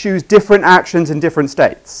going to choose different actions in different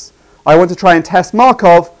states. I want to try and test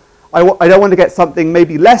Markov. I don't want to get something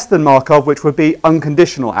maybe less than Markov, which would be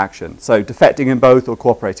unconditional action, so defecting in both or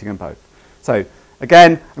cooperating in both. So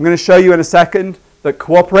again, I'm going to show you in a second that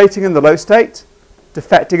cooperating in the low state,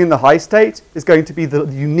 defecting in the high state, is going to be the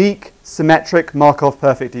unique symmetric Markov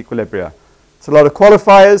perfect equilibria. It's a lot of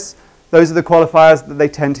qualifiers. Those are the qualifiers that they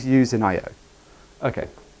tend to use in I/O. Okay.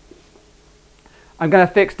 I'm going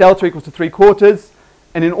to fix delta equals to 3/4,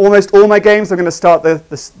 and in almost all my games, I'm going to start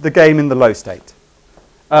the game in the low state.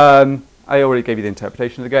 I already gave you the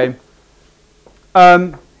interpretation of the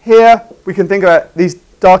game. Here, we can think about these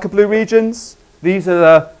darker blue regions. These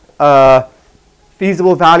are the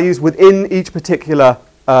feasible values within each particular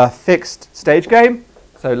fixed stage game.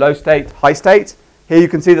 So low state, high state. Here you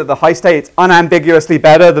can see that the high state is unambiguously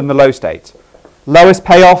better than the low state. Lowest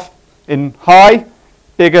payoff in high,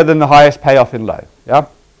 bigger than the highest payoff in low. Yeah.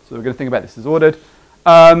 So we're going to think about this as ordered.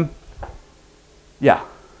 Yeah.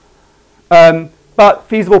 But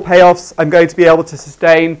feasible payoffs, I'm going to be able to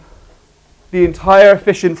sustain the entire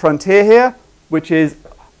efficient frontier here, which is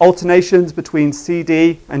alternations between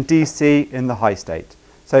CD and DC in the high state.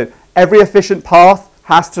 So every efficient path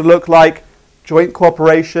has to look like joint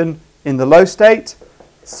cooperation in the low state,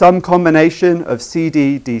 some combination of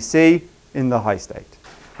CD, DC in the high state.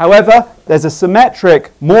 However, there's a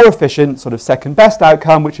symmetric, more efficient sort of second best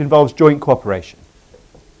outcome, which involves joint cooperation.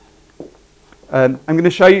 I'm going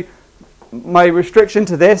to show you my restriction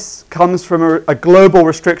to this comes from a global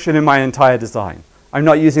restriction in my entire design. I'm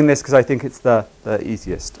not using this because I think it's the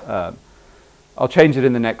easiest. I'll change it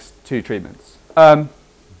in the next two treatments.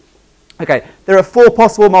 Okay, there are 4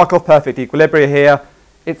 possible Markov perfect equilibria here.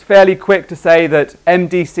 It's fairly quick to say that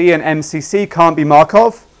MDC and MCC can't be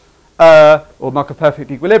Markov, or Markov perfect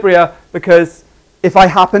equilibria, because if I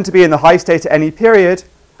happen to be in the high state at any period,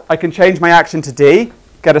 I can change my action to D,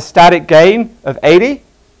 get a static gain of 80,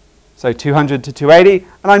 so 200 to 280,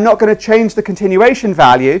 and I'm not going to change the continuation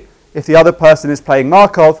value if the other person is playing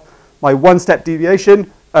Markov. My one-step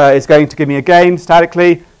deviation is going to give me a gain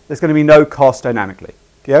statically. There's going to be no cost dynamically.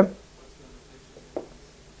 Yeah?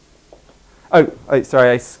 Oh, sorry,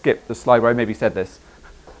 I skipped the slide where I maybe said this.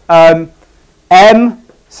 M,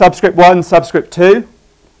 subscript 1, subscript 2.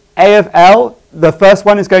 A of L, the first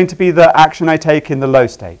one is going to be the action I take in the low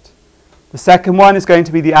state. The second one is going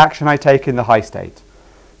to be the action I take in the high state.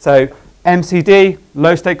 So MCD,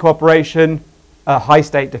 low state cooperation, high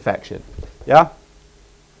state defection. Yeah?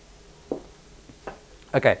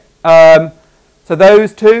 Okay. So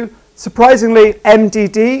those two. Surprisingly,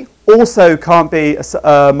 MDD also can't be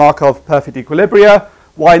a Markov perfect equilibria.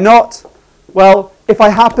 Why not? Well, if I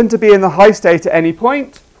happen to be in the high state at any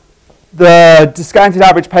point, the discounted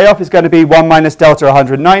average payoff is going to be 1 minus delta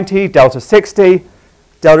 190, delta 60,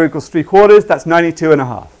 delta equals 3/4, that's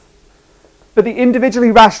 92.5. But the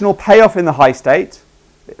individually rational payoff in the high state,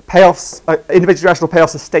 individually rational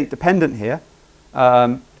payoffs are state dependent here,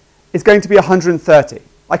 is going to be 130.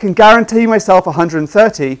 I can guarantee myself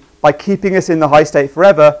 130 by keeping us in the high state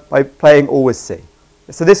forever by playing always C.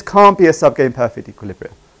 So this can't be a subgame perfect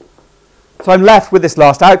equilibrium. So I'm left with this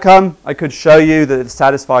last outcome. I could show you that it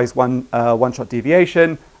satisfies one-shot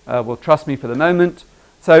deviation. Well, trust me for the moment.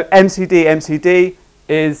 So MCD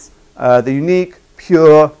is the unique,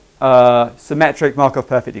 pure, symmetric Markov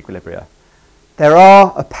perfect equilibria. There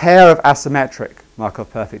are a pair of asymmetric Markov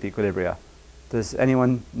perfect equilibria. Does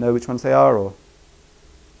anyone know which ones they are, or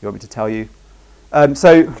you want me to tell you?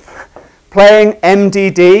 So playing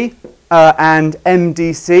MDD and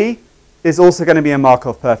MDC is also going to be a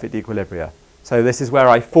Markov perfect equilibria. So this is where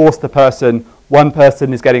I force the person, one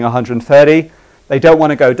person is getting 130. They don't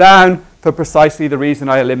want to go down for precisely the reason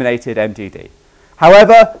I eliminated MDD.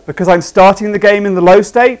 However, because I'm starting the game in the low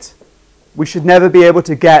state, we should never be able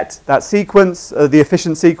to get that sequence, the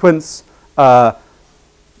efficient sequence,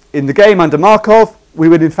 in the game under Markov. We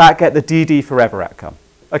would in fact get the DD forever outcome.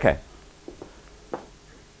 Okay.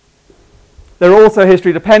 There are also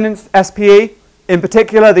history dependence SPE. In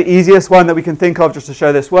particular, the easiest one that we can think of just to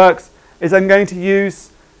show this works is I'm going to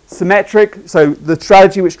use symmetric, so the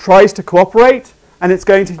strategy which tries to cooperate, and it's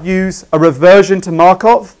going to use a reversion to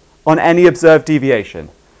Markov on any observed deviation.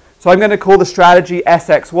 So I'm going to call the strategy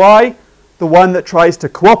SXY, the one that tries to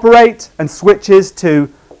cooperate and switches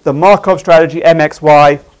to the Markov strategy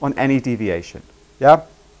MXY on any deviation. Yeah?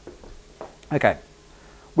 Okay.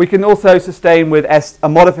 We can also sustain with a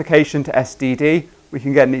modification to SDD. We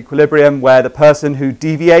can get an equilibrium where the person who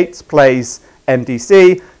deviates plays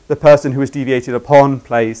MDC, the person who is deviated upon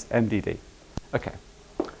plays MDD. Okay.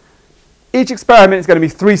 Each experiment is going to be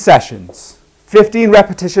 3 sessions, 15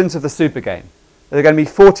 repetitions of the super game. There are going to be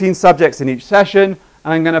 14 subjects in each session,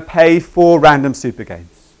 and I'm going to pay 4 random super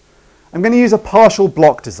games. I'm going to use a partial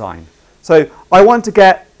block design. So I want to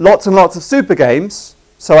get lots and lots of super games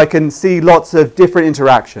so I can see lots of different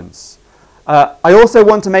interactions. I also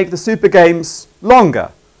want to make the super games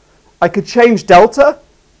longer. I could change delta,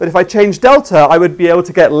 but if I change delta, I would be able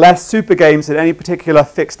to get less super games in any particular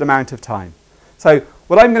fixed amount of time. So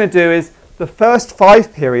what I'm going to do is the first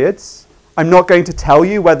 5 periods, I'm not going to tell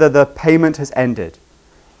you whether the payment has ended.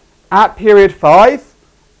 At period 5,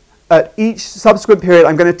 at each subsequent period,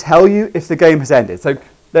 I'm going to tell you if the game has ended. So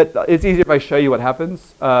it's easier if I show you what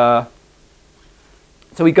happens. So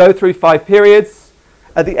we go through 5 periods.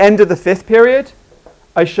 At the end of the 5th period,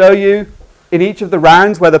 I show you in each of the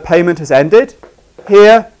rounds where the payment has ended.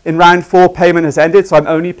 Here, in round 4, payment has ended, so I'm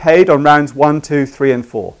only paid on rounds 1, 2, 3, and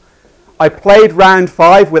 4. I played round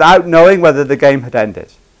 5 without knowing whether the game had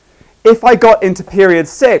ended. If I got into period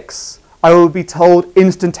 6, I will be told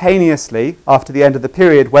instantaneously after the end of the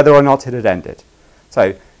period whether or not it had ended.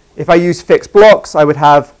 So if I use fixed blocks, I would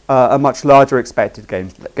have a much larger expected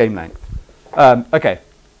game length. Okay.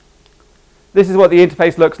 This is what the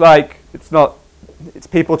interface looks like. It's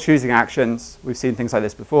people choosing actions. We've seen things like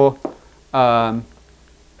this before. The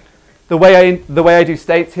way I do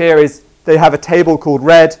states here is they have a table called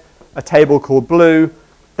red, a table called blue.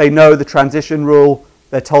 They know the transition rule.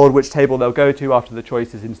 They're told which table they'll go to after the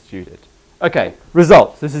choice is instituted. Okay,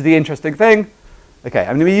 results. This is the interesting thing. Okay,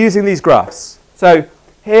 I'm going to be using these graphs. So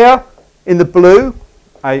here in the blue,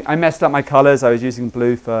 I messed up my colors. I was using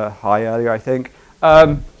blue for high earlier, I think.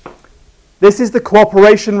 This is the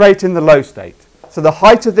cooperation rate in the low state. So the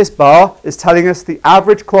height of this bar is telling us the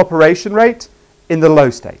average cooperation rate in the low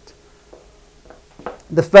state.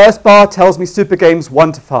 The first bar tells me super games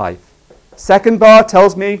 1 to 5. Second bar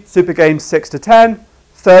tells me super games 6 to 10.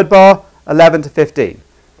 Third bar, 11 to 15.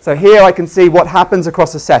 So here I can see what happens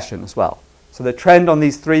across a session as well. So the trend on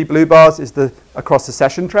these 3 blue bars is the across the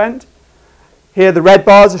session trend. Here the red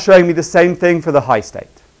bars are showing me the same thing for the high state.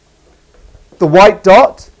 The white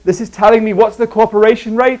dot, this is telling me what's the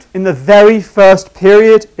cooperation rate in the very first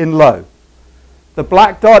period in low. The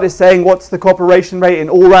black dot is saying what's the cooperation rate in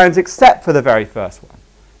all rounds except for the very first one.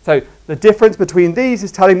 So the difference between these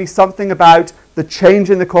is telling me something about the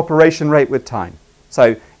change in the cooperation rate with time.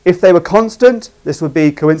 So if they were constant, this would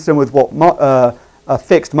be coincident with what a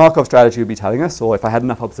fixed Markov strategy would be telling us, or if I had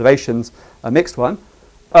enough observations, a mixed one.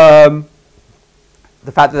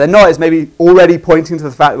 The fact that they're not is maybe already pointing to the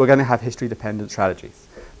fact that we're going to have history-dependent strategies.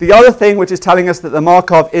 The other thing which is telling us that the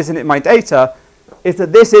Markov isn't in my data is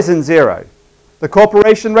that this isn't 0. The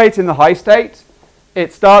cooperation rate in the high state,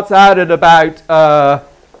 it starts out at about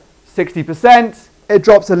 60%. It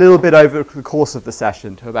drops a little bit over the course of the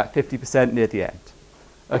session to about 50% near the end.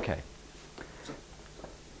 Okay.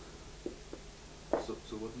 So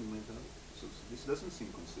what do you mean? So this doesn't seem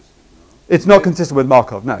consistent, no? It's not consistent with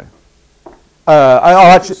Markov, no. I'll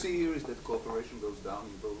What actually you see here is that cooperation goes down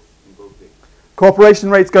in both cases. cooperation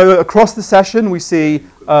rates go across the session. We see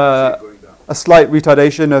a slight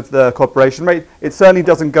retardation of the cooperation rate. It certainly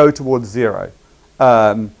doesn't go towards 0.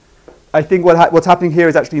 I think what's happening here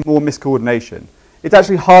is actually more miscoordination. It's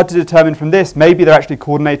actually hard to determine from this. Maybe they're actually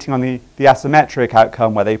coordinating on the asymmetric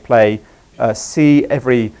outcome where they play C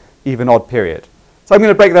every even odd period. So I'm going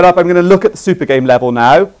to break that up. I'm going to look at the super game level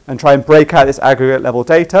now and try and break out this aggregate level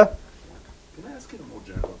data. Can I ask you a more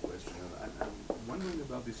general question? I'm wondering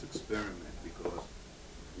about this experiment because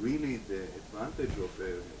really the advantage of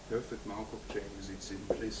a perfect Markov chain is its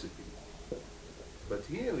simplicity. But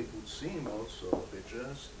here it would seem also that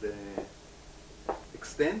just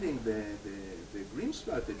extending the green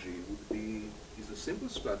strategy is a simple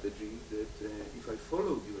strategy that if I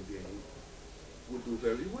followed you again would do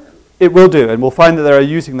very well. It will do, and we'll find that they're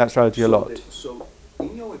using that strategy a lot. So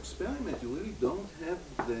in your experiment you really don't have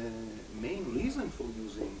the main reason for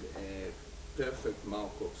using a perfect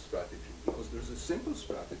Markov strategy because there's a simple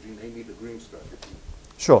strategy, namely the green strategy.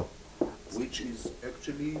 Sure. Which is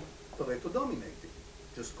actually Pareto dominating.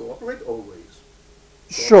 Just cooperate always.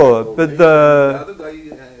 Sure, but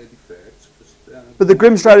the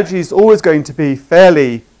Grimm strategy is always going to be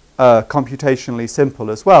fairly computationally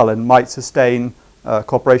simple as well and might sustain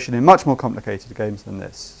cooperation in much more complicated games than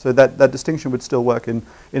this. So that distinction would still work in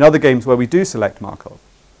other games where we do select Markov.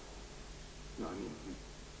 No, I mean,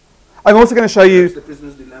 I'm also going to show you... The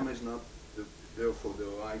prisoner's dilemma is not therefore the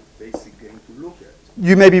right basic game to look at.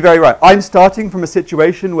 You may be very right. I'm starting from a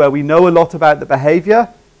situation where we know a lot about the behavior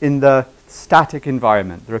in the static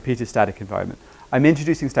environment, the repeated static environment. I'm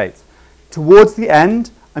introducing states. Towards the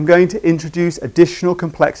end, I'm going to introduce additional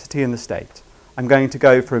complexity in the state. I'm going to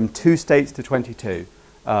go from 2 states to 22.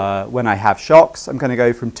 When I have shocks, I'm going to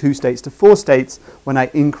go from 2 states to 4 states when I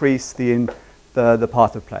increase the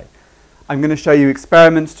path of play. I'm going to show you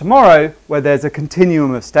experiments tomorrow where there's a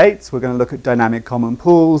continuum of states. We're going to look at dynamic common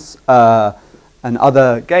pools and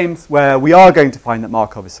other games where we are going to find that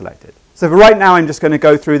Markov is selected. So for right now, I'm just going to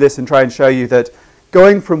go through this and try and show you that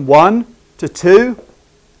going from 1 to 2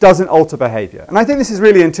 doesn't alter behavior. And I think this is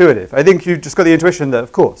really intuitive. I think you've just got the intuition that,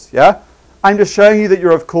 of course, yeah? I'm just showing you that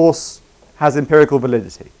your of course has empirical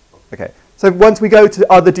validity. Okay. So once we go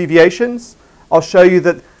to other deviations, I'll show you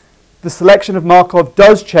that the selection of Markov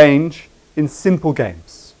does change in simple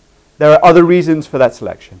games. There are other reasons for that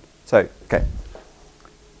selection. So, okay.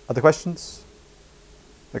 Other questions?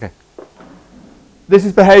 Okay. This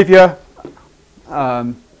is behavior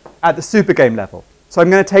at the supergame level. So I'm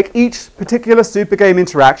going to take each particular supergame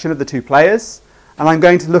interaction of the 2 players, and I'm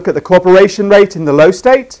going to look at the cooperation rate in the low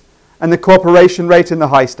state and the cooperation rate in the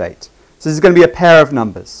high state. So this is going to be a pair of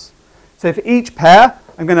numbers. So for each pair,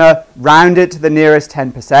 I'm going to round it to the nearest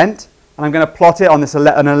 10%, and I'm going to plot it on this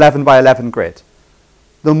an 11 by 11 grid.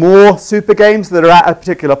 The more supergames that are at a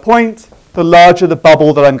particular point, the larger the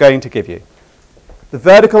bubble that I'm going to give you. The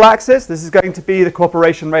vertical axis, this is going to be the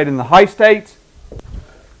cooperation rate in the high state.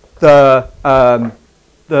 The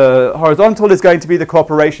horizontal is going to be the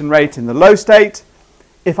cooperation rate in the low state.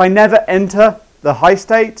 If I never enter the high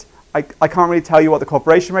state, I can't really tell you what the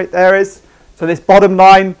cooperation rate there is. So this bottom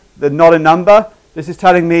line, the not a number, this is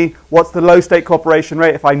telling me what's the low state cooperation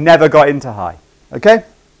rate if I never got into high. Okay?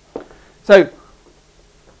 So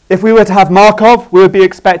if we were to have Markov, we would be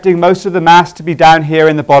expecting most of the mass to be down here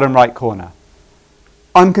in the bottom right corner.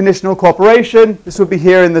 Unconditional cooperation, this would be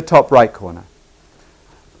here in the top right corner.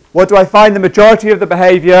 What do I find? The majority of the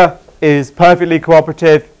behavior is perfectly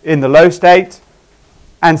cooperative in the low state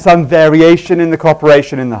and some variation in the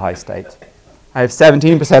cooperation in the high state. I have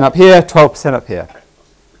 17% up here, 12% up here.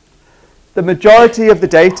 The majority of the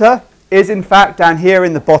data is in fact down here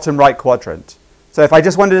in the bottom right quadrant. So if I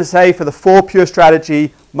just wanted to say for the 4 pure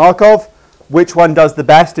strategy Markov, which one does the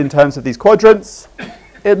best in terms of these quadrants,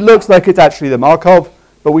 it looks like it's actually the Markov,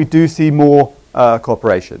 but we do see more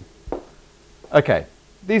cooperation. Okay.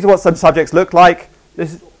 These are what some subjects look like.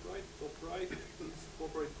 This is top right is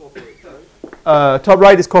cooperate, right? top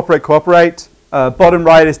right is cooperate. Bottom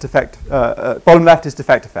right is defect. Bottom left is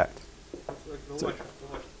defect. That's like the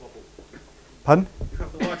largest bubble. Pardon? You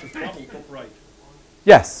have the largest bubble, top right.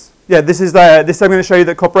 Yes. Yeah. This is this. I'm going to show you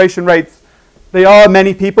that cooperation rates. There are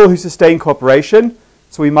many people who sustain cooperation,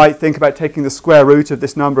 so we might think about taking the square root of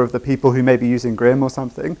this number of the people who may be using Grimm or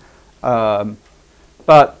something.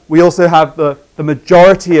 But we also have the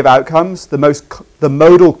majority of outcomes. The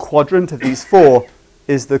modal quadrant of these 4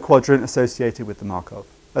 is the quadrant associated with the Markov.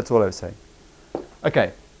 That's all I was saying.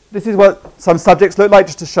 Okay, this is what some subjects look like,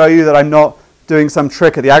 just to show you that I'm not doing some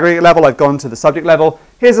trick at the aggregate level. I've gone to the subject level.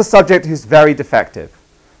 Here's a subject who's very defective.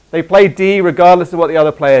 They play D regardless of what the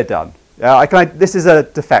other player done. Yeah, this is a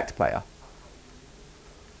defect player.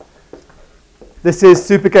 This is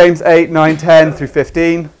Super Games 8, 9, 10 through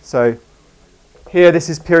 15. So here, this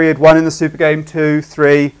is period 1 in the Super Game, 2,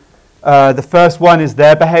 3. The first one is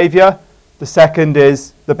their behavior. The second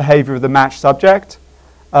is the behavior of the match subject.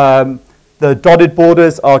 The dotted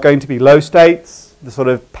borders are going to be low states. The sort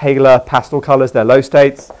of paler pastel colors, they're low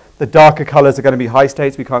states. The darker colors are going to be high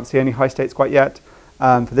states. We can't see any high states quite yet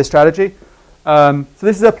for this strategy. So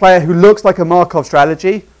this is a player who looks like a Markov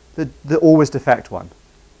strategy, the always defect one.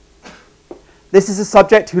 This is a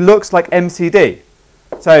subject who looks like MCD.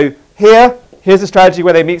 So here's a strategy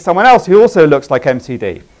where they meet someone else who also looks like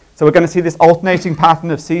MCD. So we're going to see this alternating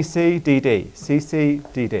pattern of CC, DD, CC,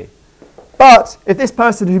 DD. But if this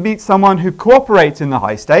person who meets someone who cooperates in the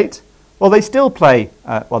high state, well, they still play,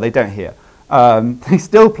 well, they don't here. They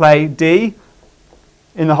still play D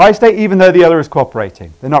in the high state, even though the other is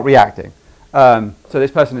cooperating. They're not reacting. So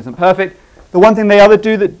this person isn't perfect. The one thing they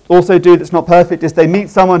also do that's not perfect is they meet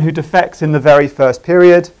someone who defects in the very first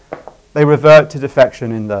period. They revert to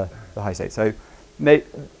defection in the high state. So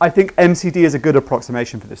I think MCD is a good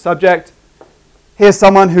approximation for this subject. Here's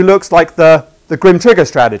someone who looks like the Grim Trigger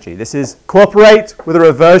strategy. This is cooperate with a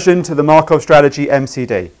reversion to the Markov strategy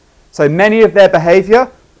MCD. So many of their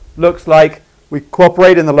behavior looks like we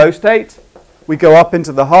cooperate in the low state, we go up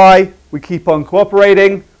into the high, we keep on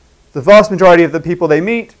cooperating. The vast majority of the people they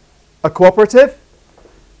meet are cooperative.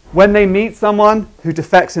 When they meet someone who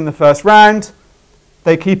defects in the first round,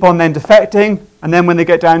 they keep on then defecting, and then when they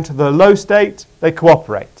get down to the low state, they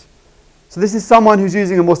cooperate. So this is someone who's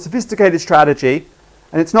using a more sophisticated strategy,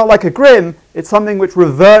 and it's not like a Grim, it's something which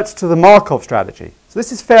reverts to the Markov strategy. So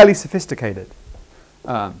this is fairly sophisticated.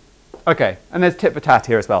 Okay, and there's tit for tat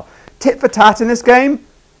here as well. Tit for tat in this game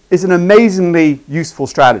is an amazingly useful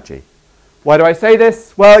strategy. Why do I say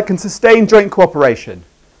this? Well, it can sustain joint cooperation.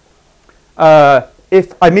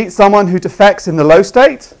 If I meet someone who defects in the low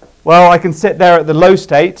state, well, I can sit there at the low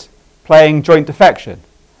state playing joint defection.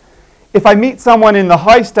 If I meet someone in the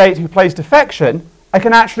high state who plays defection, I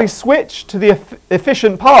can actually switch to the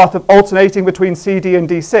efficient path of alternating between CD and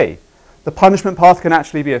DC. The punishment path can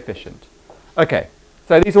actually be efficient. Okay,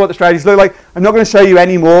 so these are what the strategies look like. I'm not going to show you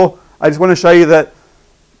any more. I just want to show you that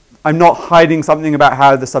I'm not hiding something about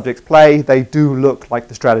how the subjects play. They do look like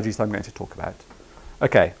the strategies I'm going to talk about.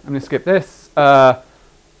 Okay, I'm going to skip this.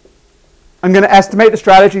 I'm going to estimate the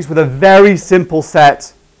strategies with a very simple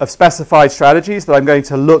set of specified strategies that I'm going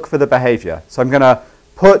to look for the behavior. So I'm going to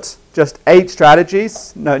put just 9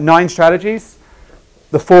 strategies,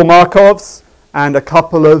 the 4 Markovs, and a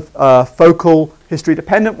couple of focal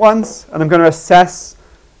history-dependent ones. And I'm going to assess,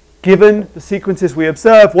 given the sequences we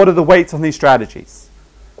observe, what are the weights on these strategies.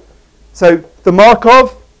 So the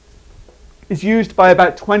Markov is used by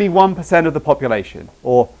about 21% of the population,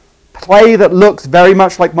 or play that looks very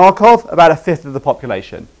much like Markov, about 1/5 of the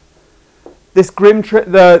population. This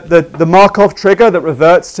the Markov trigger that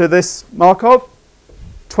reverts to this Markov,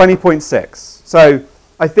 20.6. So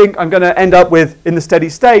I think I'm going to end up with, in the steady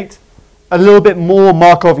state, a little bit more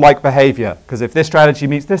Markov-like behavior, because if this strategy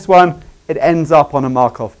meets this one, it ends up on a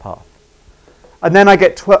Markov path. And then I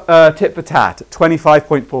get tit for tat at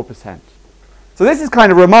 25.4%. So this is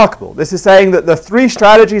kind of remarkable. This is saying that the 3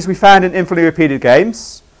 strategies we found in infinitely repeated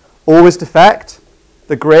games, always defect,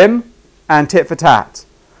 the Grim, and tit for tat.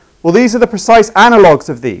 Well, these are the precise analogues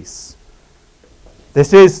of these.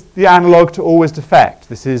 This is the analog to always defect.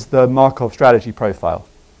 This is the Markov strategy profile.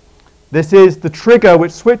 This is the trigger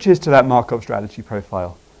which switches to that Markov strategy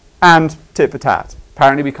profile. And tit for tat.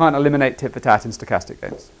 Apparently we can't eliminate tit for tat in stochastic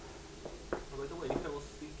games. By the way, if I was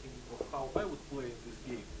thinking of how I would play in this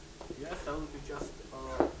game, yes, I would be just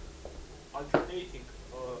alternating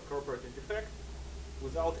corporate and defect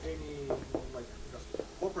without any, like, just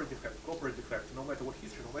corporate defect, no matter what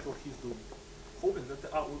history, no matter what he's doing, hoping that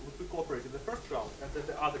would be cooperate in the first round, and that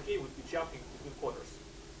the other game would be jumping between quarters.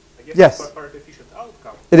 I guess yes. It's a very efficient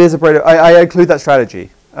outcome. It is I include that strategy.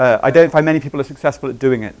 I don't find many people are successful at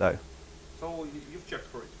doing it, though. So you've checked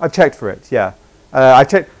for it? I've checked for it, yeah. I've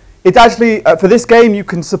checked. It's actually, for this game, you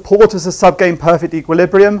can support as a subgame perfect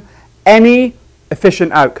equilibrium any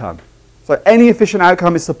efficient outcome. So any efficient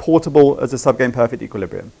outcome is supportable as a subgame perfect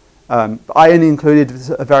equilibrium. I only included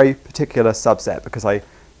a very particular subset because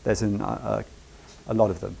there's a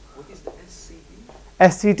lot of them. What is the SCD?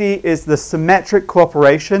 SCD is the symmetric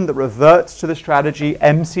cooperation that reverts to the strategy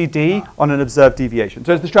MCD on an observed deviation.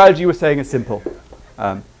 So as the strategy you were saying is simple.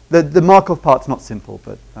 The Markov part's not simple,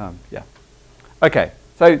 but yeah. Okay,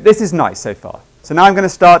 so this is nice so far. So now I'm going to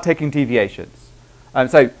start taking deviations.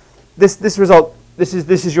 So this result, this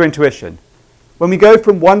is your intuition. When we go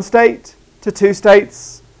from 1 state to 2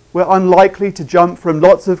 states, we're unlikely to jump from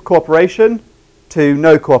lots of cooperation to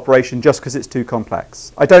no cooperation just because it's too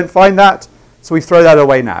complex. I don't find that, so we throw that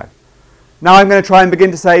away now. Now I'm going to try and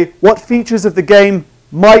begin to say what features of the game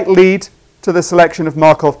might lead to the selection of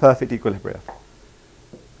Markov perfect equilibria.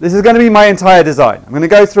 This is going to be my entire design. I'm going to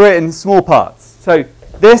go through it in small parts. So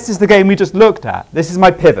this is the game we just looked at. This is my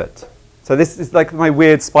pivot. So this is like my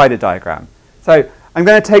weird spider diagram. So I'm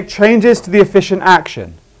going to take changes to the efficient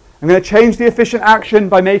action. I'm going to change the efficient action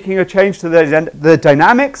by making a change to the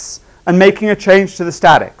dynamics and making a change to the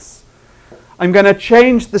statics. I'm going to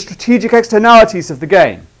change the strategic externalities of the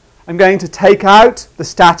game. I'm going to take out the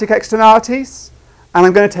static externalities, and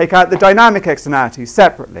I'm going to take out the dynamic externalities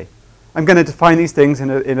separately. I'm going to define these things in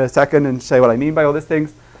a second and say what I mean by all these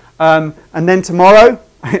things. And then tomorrow,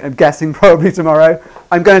 I'm guessing probably tomorrow,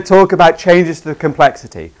 I'm going to talk about changes to the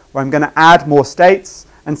complexity, where I'm going to add more states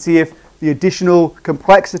and see if the additional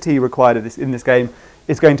complexity required in this game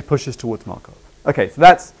is going to push us towards Markov. Okay, so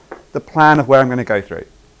that's the plan of where I'm going to go through.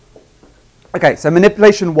 Okay, so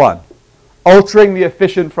manipulation 1, altering the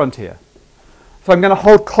efficient frontier. So I'm going to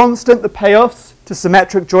hold constant the payoffs to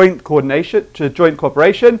symmetric joint coordination, to joint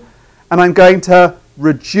cooperation, and I'm going to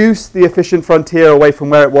reduce the efficient frontier away from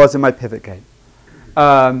where it was in my pivot game.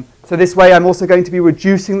 So this way I'm also going to be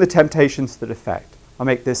reducing the temptations to defect. I'll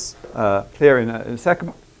make this clear in a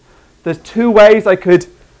second. There's two ways I could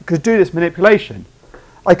do this manipulation.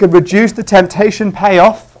 I could reduce the temptation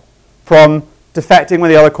payoff from defecting when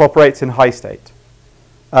the other cooperates in high state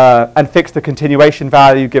and fix the continuation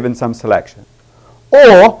value given some selection.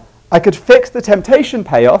 Or I could fix the temptation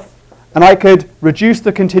payoff and I could reduce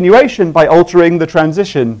the continuation by altering the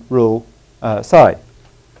transition rule psi.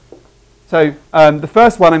 So the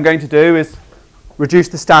first one I'm going to do is reduce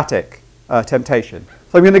the static temptation.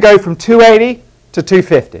 So I'm going to go from 280 to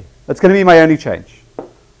 250. That's going to be my only change.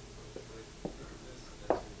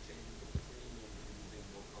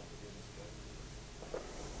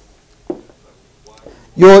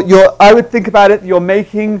 I would think about it, you're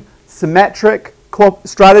making symmetric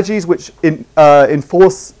strategies which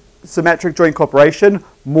enforce symmetric joint cooperation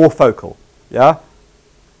more focal. Yeah?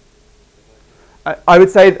 I would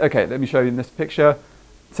say, okay, let me show you in this picture.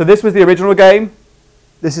 So this was the original game.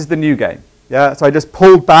 This is the new game. Yeah? So I just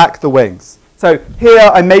pulled back the wings. So here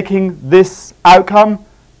I'm making this outcome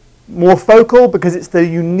more focal because it's the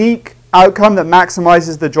unique outcome that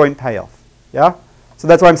maximizes the joint payoff. Yeah? So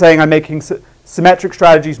that's why I'm saying I'm making symmetric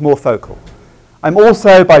strategies more focal. I'm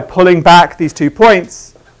also, by pulling back these 2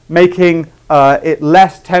 points, making it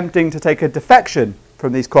less tempting to take a defection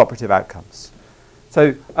from these cooperative outcomes.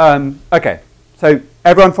 So, okay. So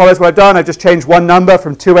everyone follows what I've done. I've just changed one number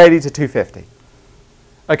from 280 to 250.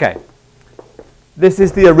 Okay. This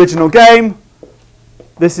is the original game.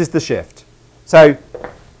 This is the shift. So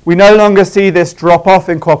we no longer see this drop-off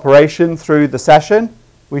in cooperation through the session.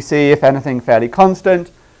 We see, if anything, fairly constant.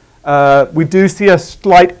 We do see a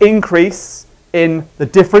slight increase in the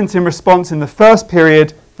difference in response in the first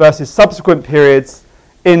period versus subsequent periods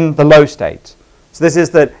in the low state. So this is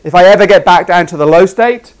that if I ever get back down to the low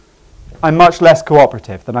state, I'm much less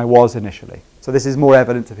cooperative than I was initially. So this is more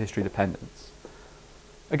evidence of history dependence.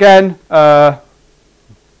 Again,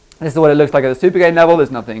 this is what it looks like at the supergame level.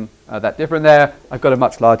 There's nothing that different there. I've got a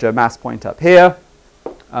much larger mass point up here.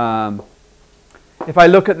 If I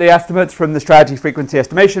look at the estimates from the strategy frequency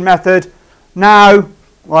estimation method, now,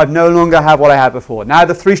 well, I no longer have what I had before. Now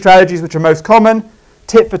the 3 strategies which are most common,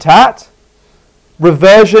 tit for tat,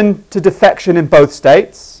 reversion to defection in both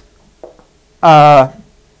states, so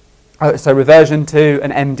reversion to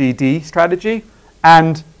an MDD strategy,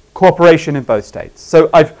 and cooperation in both states.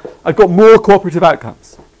 So I've got more cooperative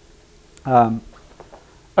outcomes.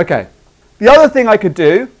 Okay. The other thing I could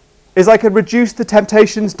do is I could reduce the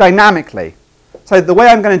temptations dynamically. So the way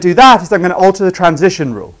I'm going to do that is I'm going to alter the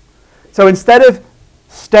transition rule. So instead of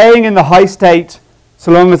staying in the high state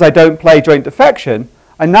so long as I don't play joint defection,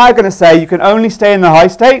 I'm now going to say you can only stay in the high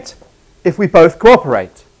state if we both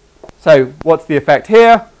cooperate. So what's the effect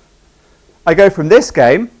here? I go from this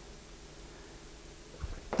game.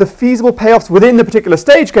 The feasible payoffs within the particular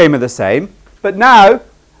stage game are the same, but now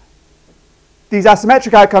these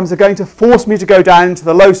asymmetric outcomes are going to force me to go down into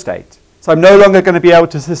the low state. So I'm no longer going to be able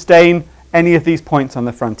to sustain any of these points on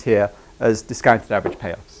the frontier as discounted average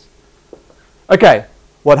payoffs. Okay,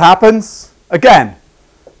 what happens? Again,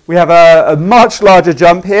 we have a much larger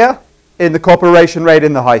jump here in the cooperation rate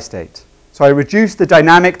in the high state. So I reduce the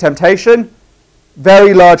dynamic temptation,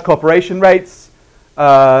 very large cooperation rates,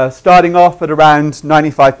 starting off at around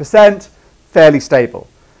 95%, fairly stable.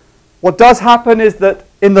 What does happen is that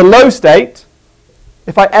in the low state,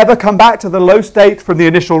 if I ever come back to the low state from the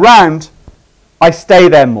initial round, I stay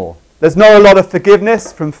there more. There's not a lot of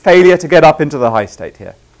forgiveness from failure to get up into the high state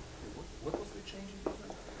here. What was the change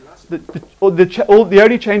in last? The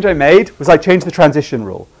only change I made was I changed the transition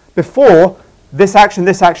rule. Before, this action,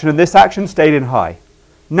 and this action stayed in high.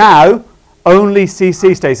 Now, only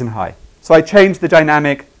CC stays in high. So I changed the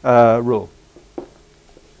dynamic rule.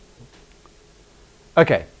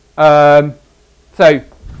 Okay. So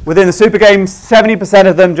within the super games, 70%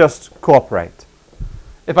 of them just cooperate.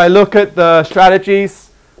 If I look at the strategies,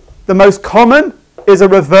 the most common is a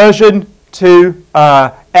reversion to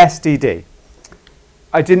SDD.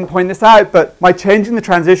 I didn't point this out, but my changing the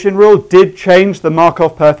transition rule did change the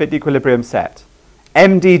Markov perfect equilibrium set.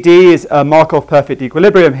 MDD is a Markov perfect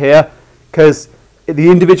equilibrium here because the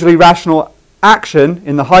individually rational action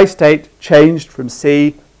in the high state changed from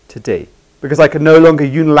C to D because I could no longer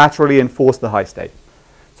unilaterally enforce the high state.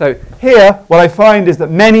 So here, what I find is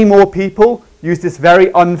that many more people use this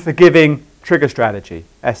very unforgiving trigger strategy,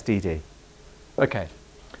 SDD. Okay.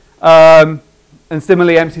 And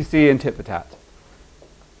similarly, MCC and tit for tat.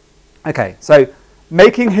 Okay, so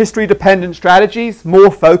making history-dependent strategies more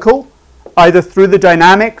focal, either through the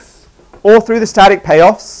dynamics or through the static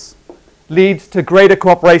payoffs, leads to greater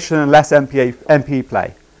cooperation and less MP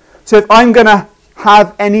play. So if I'm going to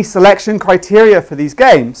have any selection criteria for these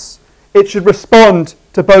games, it should respond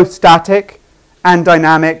to both static and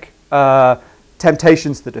dynamic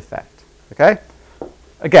temptations to defect. Okay?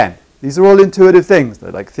 Again, these are all intuitive things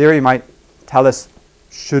that, like, theory might tell us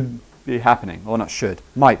should be happening, or not should,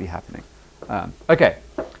 might be happening. Okay.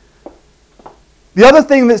 The other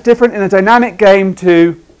thing that's different in a dynamic game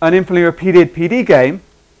to an infinitely repeated PD game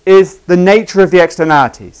is the nature of the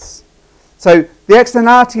externalities. So the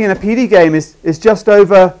externality in a PD game is just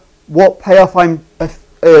over what payoff I'm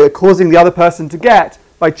causing the other person to get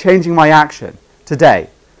by changing my action today.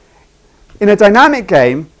 In a dynamic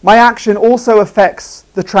game, my action also affects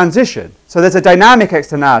the transition. So there's a dynamic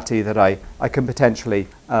externality that I can potentially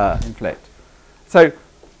inflict. So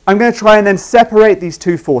I'm going to try and then separate these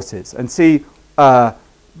two forces and see the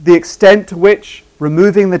extent to which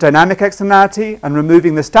removing the dynamic externality and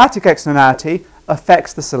removing the static externality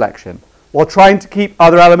affects the selection, while trying to keep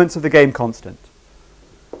other elements of the game constant.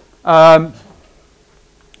 So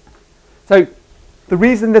the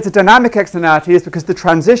reason there's a dynamic externality is because the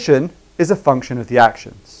transition is a function of the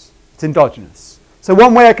actions. It's endogenous. So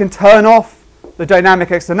one way I can turn off the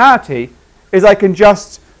dynamic externality is I can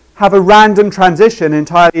just have a random transition,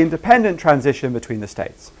 entirely independent transition between the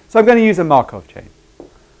states. So I'm going to use a Markov chain.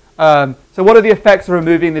 So what are the effects of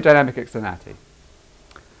removing the dynamic externality?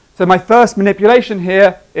 So my first manipulation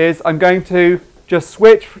here is I'm going to just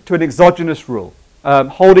switch to an exogenous rule,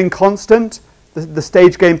 holding constant the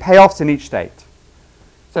stage game payoffs in each state.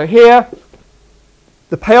 So here,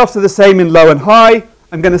 the payoffs are the same in low and high.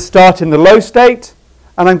 I'm going to start in the low state,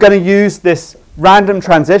 and I'm going to use this random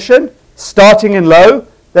transition. Starting in low,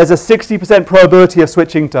 there's a 60% probability of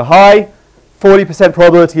switching to high, 40%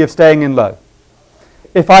 probability of staying in low.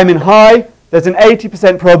 If I'm in high, there's an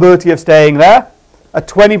 80% probability of staying there, a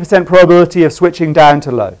 20% probability of switching down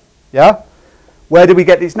to low. Yeah? Where did we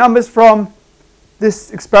get these numbers from?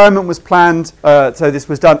 This experiment was planned, so this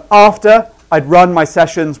was done after I'd run my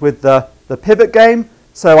sessions with the pivot game.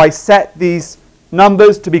 So I set these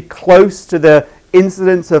numbers to be close to the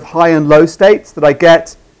incidence of high and low states that I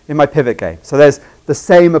get in my pivot game. So there's the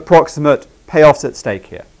same approximate payoffs at stake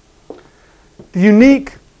here. The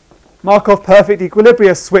unique Markov perfect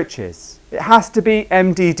equilibria switches. It has to be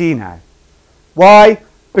MDD now. Why?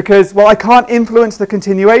 Because, well, I can't influence the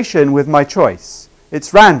continuation with my choice.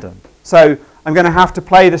 It's random. So I'm going to have to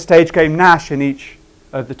play the stage game Nash in each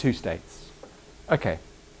of the two states. Okay.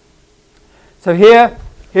 So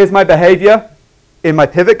here's my behavior in my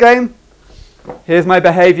pivot game. Here's my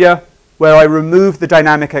behavior where I remove the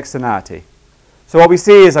dynamic externality. So what we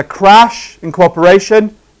see is a crash in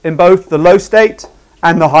cooperation in both the low state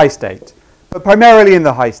and the high state, but primarily in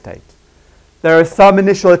the high state. There are some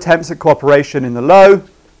initial attempts at cooperation in the low,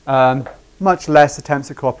 much less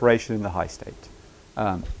attempts at cooperation in the high state.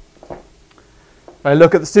 If I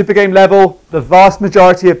look at the supergame level, the vast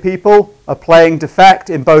majority of people are playing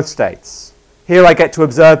defect in both states. Here I get to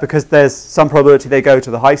observe because there's some probability they go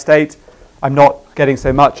to the high state. I'm not getting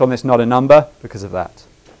so much on this not a number because of that.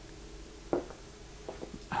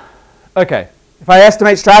 Okay, if I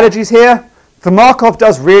estimate strategies here, the Markov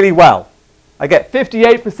does really well. I get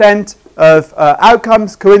 58% of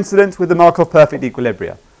outcomes coincident with the Markov perfect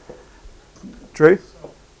equilibria. Drew? It's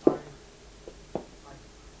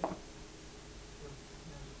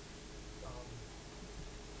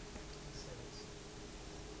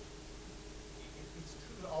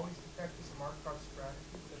true that always defect is a Markov strategy,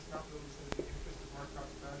 but that's not really so the interest of Markov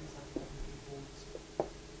strategies. I think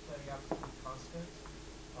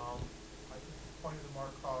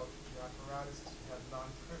Markov apparatuses, you have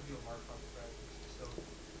non-trivial Markov strategies. So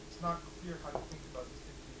it's not clear how to think about this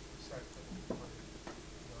 58%.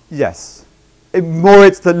 Yes. More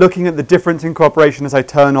it's the looking at the difference in cooperation as I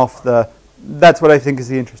turn off the... That's what I think is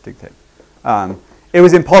the interesting thing. It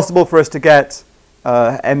was impossible for us to get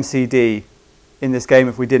MCD in this game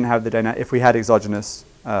if we didn't have if we had exogenous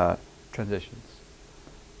transitions.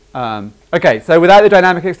 Okay, so without the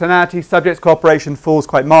dynamic externality, subject's cooperation falls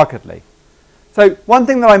quite markedly. So one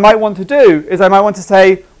thing that I might want to do is I might want to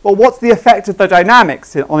say, well, what's the effect of the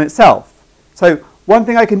dynamics on itself? So one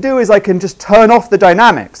thing I can do is I can just turn off the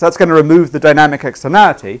dynamics. That's going to remove the dynamic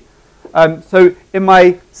externality. So in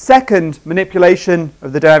my second manipulation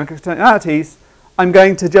of the dynamic externalities, I'm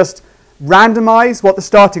going to just randomize what the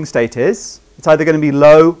starting state is. It's either going to be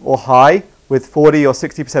low or high with 40 or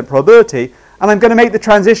 60% probability. And I'm going to make the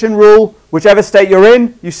transition rule, whichever state you're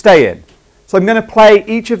in, you stay in. So I'm going to play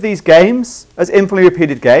each of these games as infinitely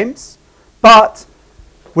repeated games. But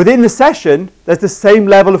within the session, there's the same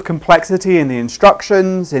level of complexity in the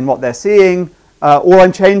instructions, in what they're seeing. All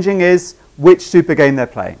I'm changing is which super game they're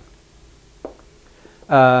playing.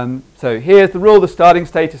 So here's the rule. The starting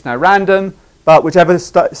state is now random. But whichever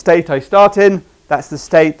state I start in, that's the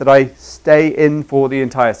state that I stay in for the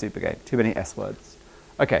entire super game. Too many S words.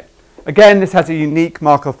 Okay. Again, this has a unique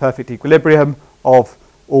Markov perfect equilibrium of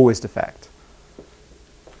always defect.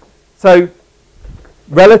 So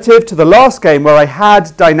relative to the last game where I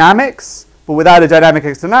had dynamics, but without a dynamic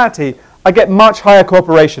externality, I get much higher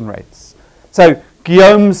cooperation rates. So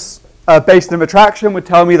Guillaume's Basin of attraction would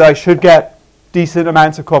tell me that I should get decent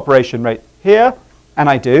amounts of cooperation rate here, and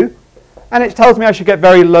I do. And it tells me I should get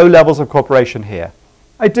very low levels of cooperation here.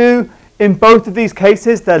 I do. In both of these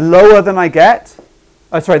cases, they're lower than I get.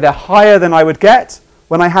 They're higher than I would get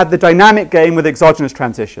when I had the dynamic game with exogenous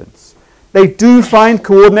transitions. They do find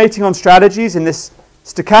coordinating on strategies in this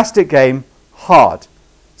stochastic game hard.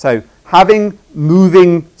 So having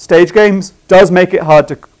moving stage games does make it hard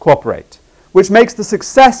to cooperate, which makes the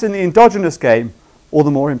success in the endogenous game all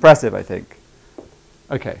the more impressive, I think.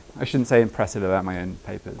 Okay, I shouldn't say impressive about my own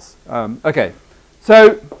papers. Okay,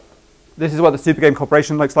 so this is what the supergame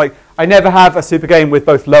cooperation looks like. I never have a supergame with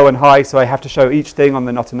both low and high, so I have to show each thing on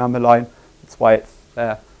the not a number line. That's why it's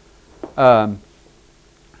there.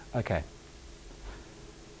 Okay.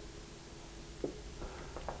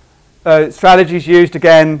 Strategies used,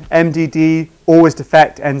 again, MDD, always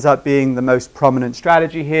defect, ends up being the most prominent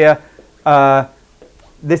strategy here.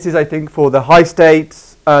 This is, I think, for the high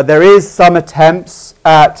states. There is some attempts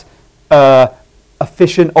at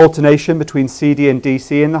efficient alternation between CD and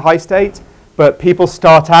DC in the high state, but people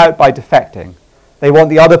start out by defecting. They want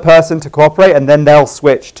the other person to cooperate, and then they'll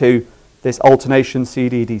switch to this alternation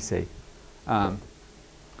CD-DC. Another,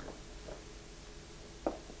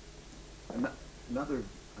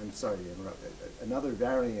 I'm sorry to interrupt, another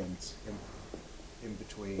variant in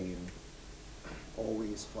between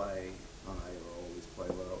always play high or always play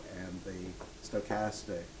low and the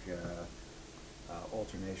stochastic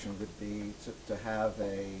alternation would be to have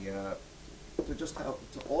a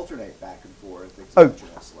to alternate back and forth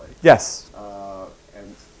exogenously. Oh, yes.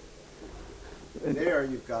 And there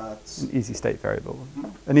you've got an easy state variable.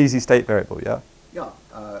 An easy state variable, yeah. Yeah,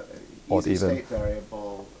 easy state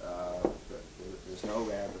variable. There's no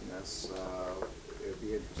randomness. It'd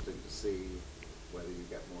be interesting to see whether you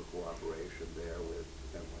get more cooperation there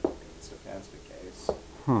than in the stochastic case,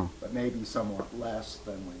 but maybe somewhat less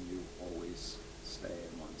than when you always stay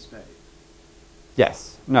in one state.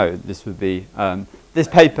 Yes. No, this would be... this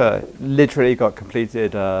paper literally got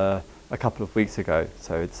completed a couple of weeks ago,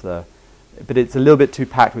 so it's but it's a little bit too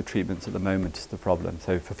packed with treatments at the moment is the problem.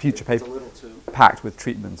 So for future papers, a little too packed with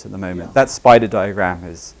treatments at the moment. Yeah. That spider diagram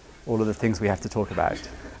is all of the things we have to talk about.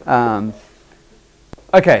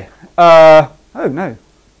 Okay. Oh, no.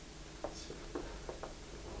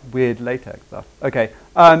 Weird latex stuff. Okay.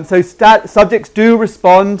 So subjects do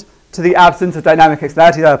respond to the absence of dynamic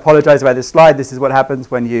externality. I apologize about this slide. This is what happens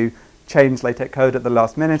when you change LaTeX code at the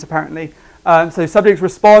last minute, apparently. So subjects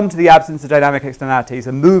respond to the absence of dynamic externalities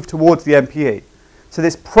and move towards the MPE. So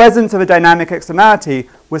this presence of a dynamic externality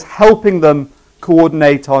was helping them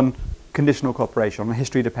coordinate on conditional cooperation, on a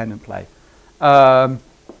history-dependent play. So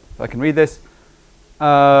I can read this.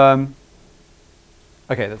 Okay,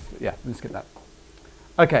 let's skip that.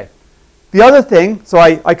 Okay. The other thing, so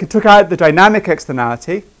I took out the dynamic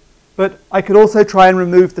externality, but I could also try and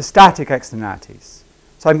remove the static externalities.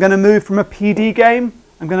 So I'm going to move from a PD game,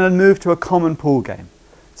 I'm going to move to a common pool game.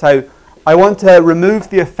 So I want to remove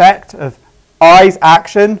the effect of I's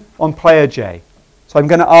action on player J. So I'm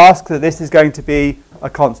going to ask that this is going to be a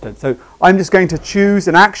constant. So I'm just going to choose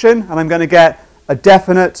an action, and I'm going to get a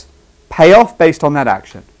definite payoff based on that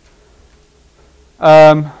action.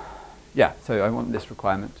 Yeah, so I want this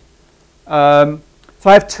requirement. So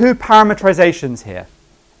I have two parameterizations here.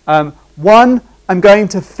 One, I'm going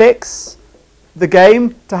to fix the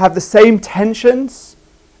game to have the same tensions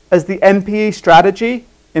as the MPE strategy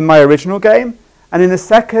in my original game. And in the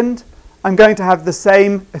second, I'm going to have the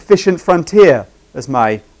same efficient frontier as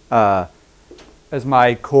my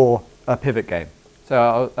core pivot game.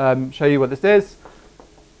 So I'll show you what this is.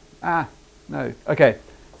 No. Okay.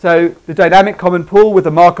 So the dynamic common pool with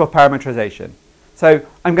the Markov parameterization. So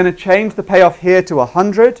I'm going to change the payoff here to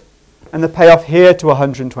 100 and the payoff here to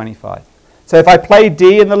 125. So if I play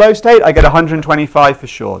D in the low state, I get 125 for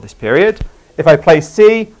sure this period. If I play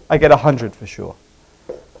C, I get 100 for sure.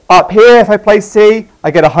 Up here, if I play C,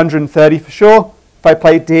 I get 130 for sure. If I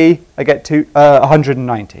play D, I get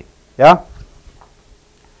 190. Yeah?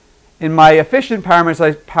 In my efficient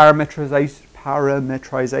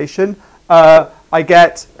parameterization, I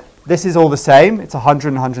get, this is all the same. It's 100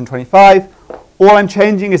 and 125. All I'm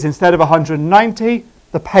changing is instead of 190,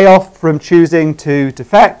 the payoff from choosing to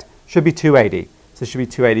defect should be 280. So it should be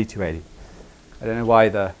 280, 280. I don't know why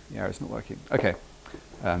the arrow's not working. Okay.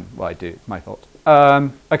 Well, I do. It's my fault.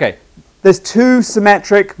 Okay. There's two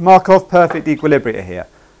symmetric Markov perfect equilibria here.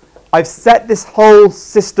 I've set this whole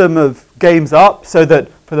system of games up so that,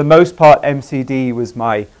 for the most part, MCD was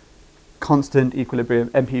my constant equilibrium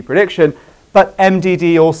MPE prediction, but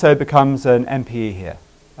MDD also becomes an MPE here.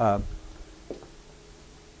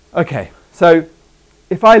 Okay. So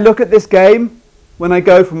if I look at this game, when I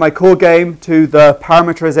go from my core game to the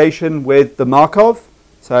parameterization with the Markov,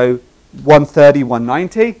 so 130,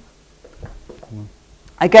 190,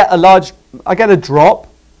 I get a drop,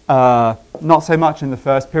 not so much in the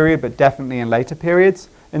first period, but definitely in later periods,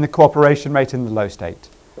 in the cooperation rate in the low state.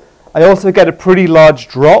 I also get a pretty large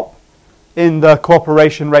drop in the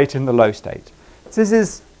cooperation rate in the low state. So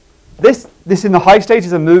this in the high state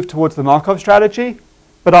is a move towards the Markov strategy,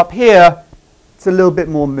 but up here, it's a little bit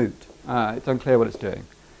more moot. It's unclear what it's doing.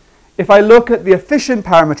 If I look at the efficient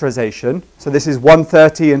parameterization, so this is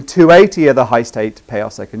 130 and 280 are the high state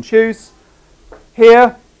payoffs I can choose.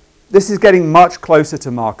 Here, this is getting much closer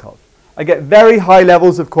to Markov. I get very high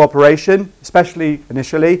levels of cooperation, especially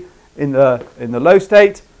initially in the low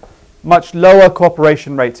state, much lower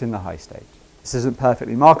cooperation rates in the high state. This isn't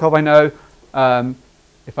perfectly Markov, I know.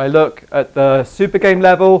 If I look at the super game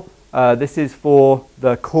level, this is for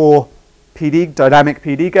the core PD, dynamic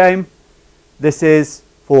PD game. This is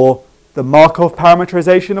for the Markov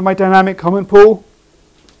parameterization of my dynamic common pool.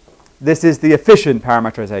 This is the efficient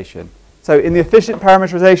parameterization. So in the efficient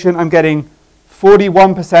parameterization, I'm getting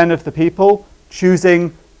 41% of the people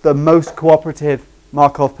choosing the most cooperative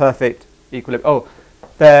Markov perfect equilibrium. Oh,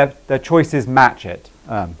 their choices match it.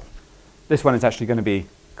 This one is actually going to be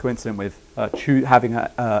coincident with having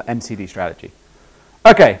a MCD strategy.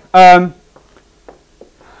 Okay. How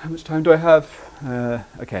much time do I have?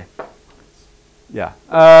 Okay. Yeah.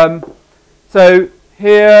 So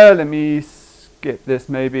here, let me skip this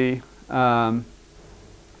maybe.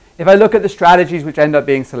 If I look at the strategies which end up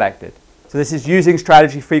being selected, so this is using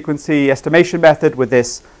strategy frequency estimation method with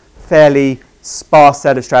this fairly sparse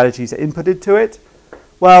set of strategies inputted to it.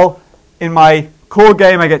 Well, in my core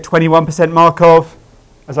game, I get 21% Markov.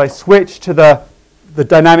 As I switch to the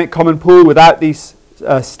dynamic common pool without these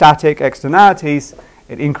static externalities,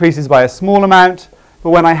 it increases by a small amount. But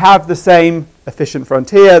when I have the same efficient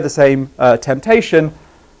frontier, the same temptation,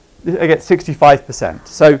 I get 65%.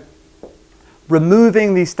 So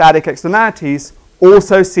removing these static externalities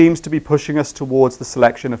also seems to be pushing us towards the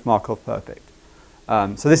selection of Markov perfect.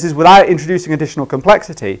 So this is without introducing additional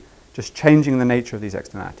complexity, just changing the nature of these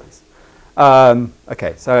externalities.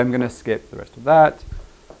 Okay, so I'm going to skip the rest of that.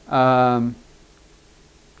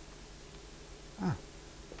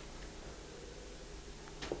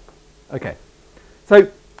 Okay, so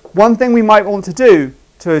one thing we might want to do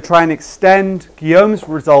to try and extend Guillaume's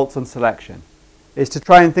results on selection is to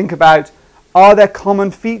try and think about, are there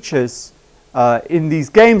common features in these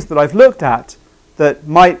games that I've looked at that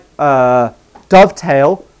might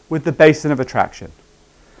dovetail with the basin of attraction?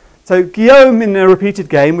 So Guillaume, in a repeated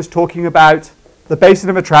game, was talking about the basin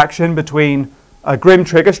of attraction between a Grimm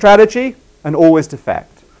trigger strategy and always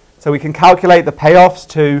defect. So we can calculate the payoffs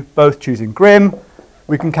to both choosing Grimm.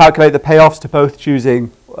 We can calculate the payoffs to both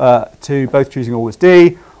choosing always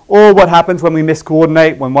D, or what happens when we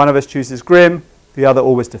miscoordinate, when one of us chooses Grimm, the other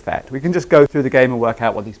always defect. We can just go through the game and work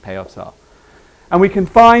out what these payoffs are. And we can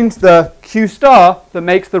find the Q star that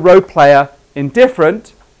makes the rogue player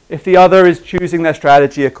indifferent if the other is choosing their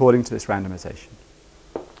strategy according to this randomization.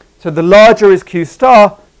 So the larger is Q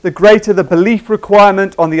star, the greater the belief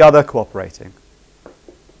requirement on the other cooperating.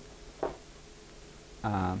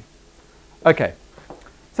 Okay,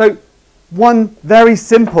 so one very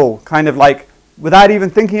simple kind of like, without even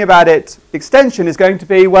thinking about it, extension is going to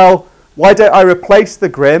be, well, why don't I replace the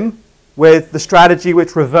Grimm with the strategy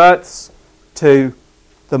which reverts to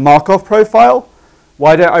the Markov profile?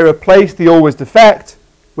 Why don't I replace the always defect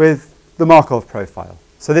with the Markov profile?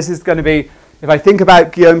 So this is going to be, if I think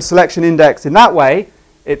about Guillaume's selection index in that way,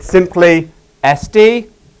 it's simply SD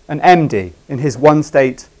and MD in his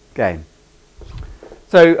one-state game.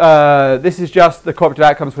 So this is just the cooperative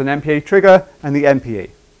outcomes for an MPA trigger and the MPE.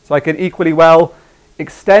 So I can equally well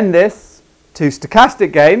extend this to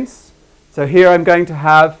stochastic games. So here I'm going to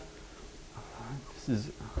have,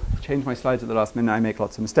 I changed my slides at the last minute, I make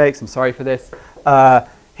lots of mistakes, I'm sorry for this.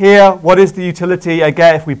 Here, what is the utility I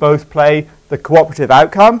get if we both play the cooperative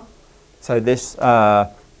outcome? So this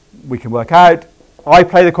we can work out. I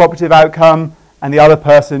play the cooperative outcome and the other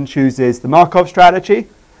person chooses the Markov strategy.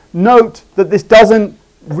 Note that this doesn't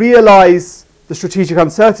realize the strategic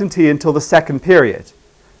uncertainty until the second period.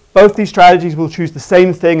 Both these strategies will choose the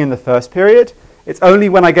same thing in the first period. It's only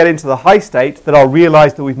when I get into the high state that I'll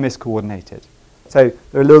realize that we've miscoordinated. So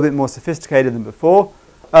they're a little bit more sophisticated than before,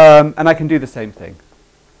 and I can do the same thing.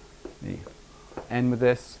 Let me end with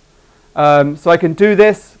this. So I can do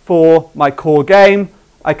this for my core game.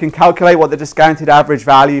 I can calculate what the discounted average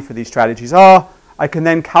value for these strategies are. I can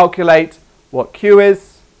then calculate what Q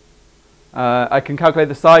is. I can calculate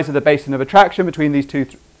the size of the basin of attraction between these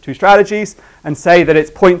two strategies and say that it's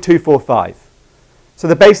 0.245. So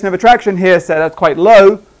the basin of attraction here said that's quite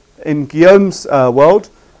low in Guillaume's world,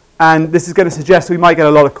 and this is going to suggest we might get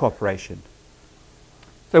a lot of cooperation.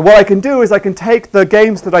 So what I can do is I can take the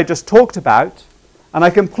games that I just talked about and I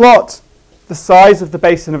can plot the size of the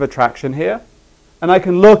basin of attraction here, and I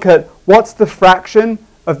can look at what's the fraction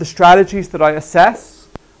of the strategies that I assess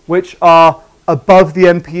which are above the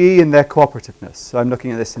MPE in their cooperativeness. So I'm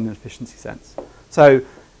looking at this in an efficiency sense. So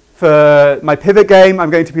for my pivot game,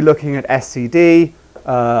 I'm going to be looking at SCD,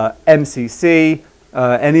 MCC,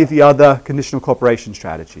 any of the other conditional cooperation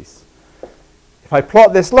strategies. If I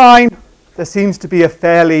plot this line, there seems to be a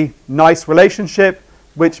fairly nice relationship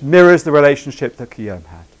which mirrors the relationship that Guillaume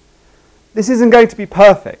had. This isn't going to be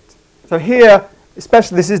perfect. So here,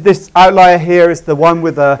 especially this outlier here is the one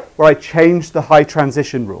with where I changed the high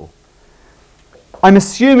transition rule. I'm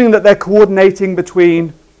assuming that they're coordinating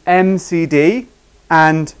between MCD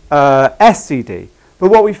and SCD.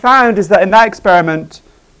 But what we found is that in that experiment,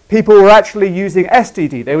 people were actually using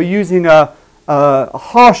SDD. They were using a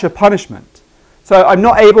harsher punishment. So I'm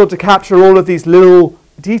not able to capture all of these little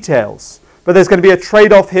details. But there's going to be a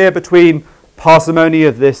trade-off here between parsimony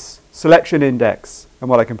of this selection index and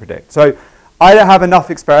what I can predict. So I don't have enough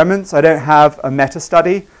experiments. I don't have a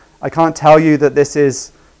meta-study. I can't tell you that this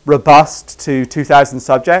is robust to 2,000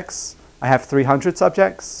 subjects. I have 300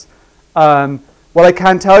 subjects. What I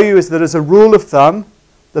can tell you is that as a rule of thumb,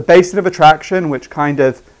 the basin of attraction, which kind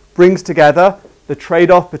of brings together the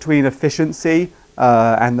trade-off between efficiency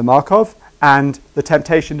and the Markov and the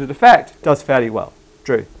temptation to defect, does fairly well.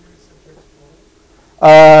 Drew?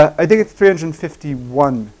 I think it's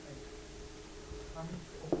 351.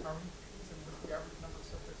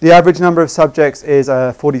 The average number of subjects is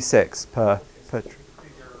 46 per.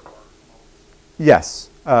 Yes.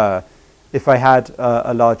 If I had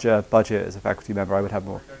a larger budget as a faculty member, I would have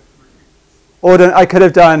more. Or I could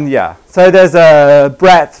have done, yeah. So there's a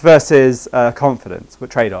breadth versus confidence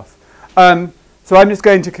trade-off. So I'm just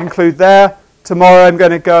going to conclude there. Tomorrow I'm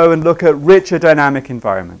going to go and look at richer dynamic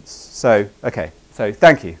environments. So, okay. So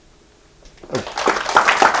thank you.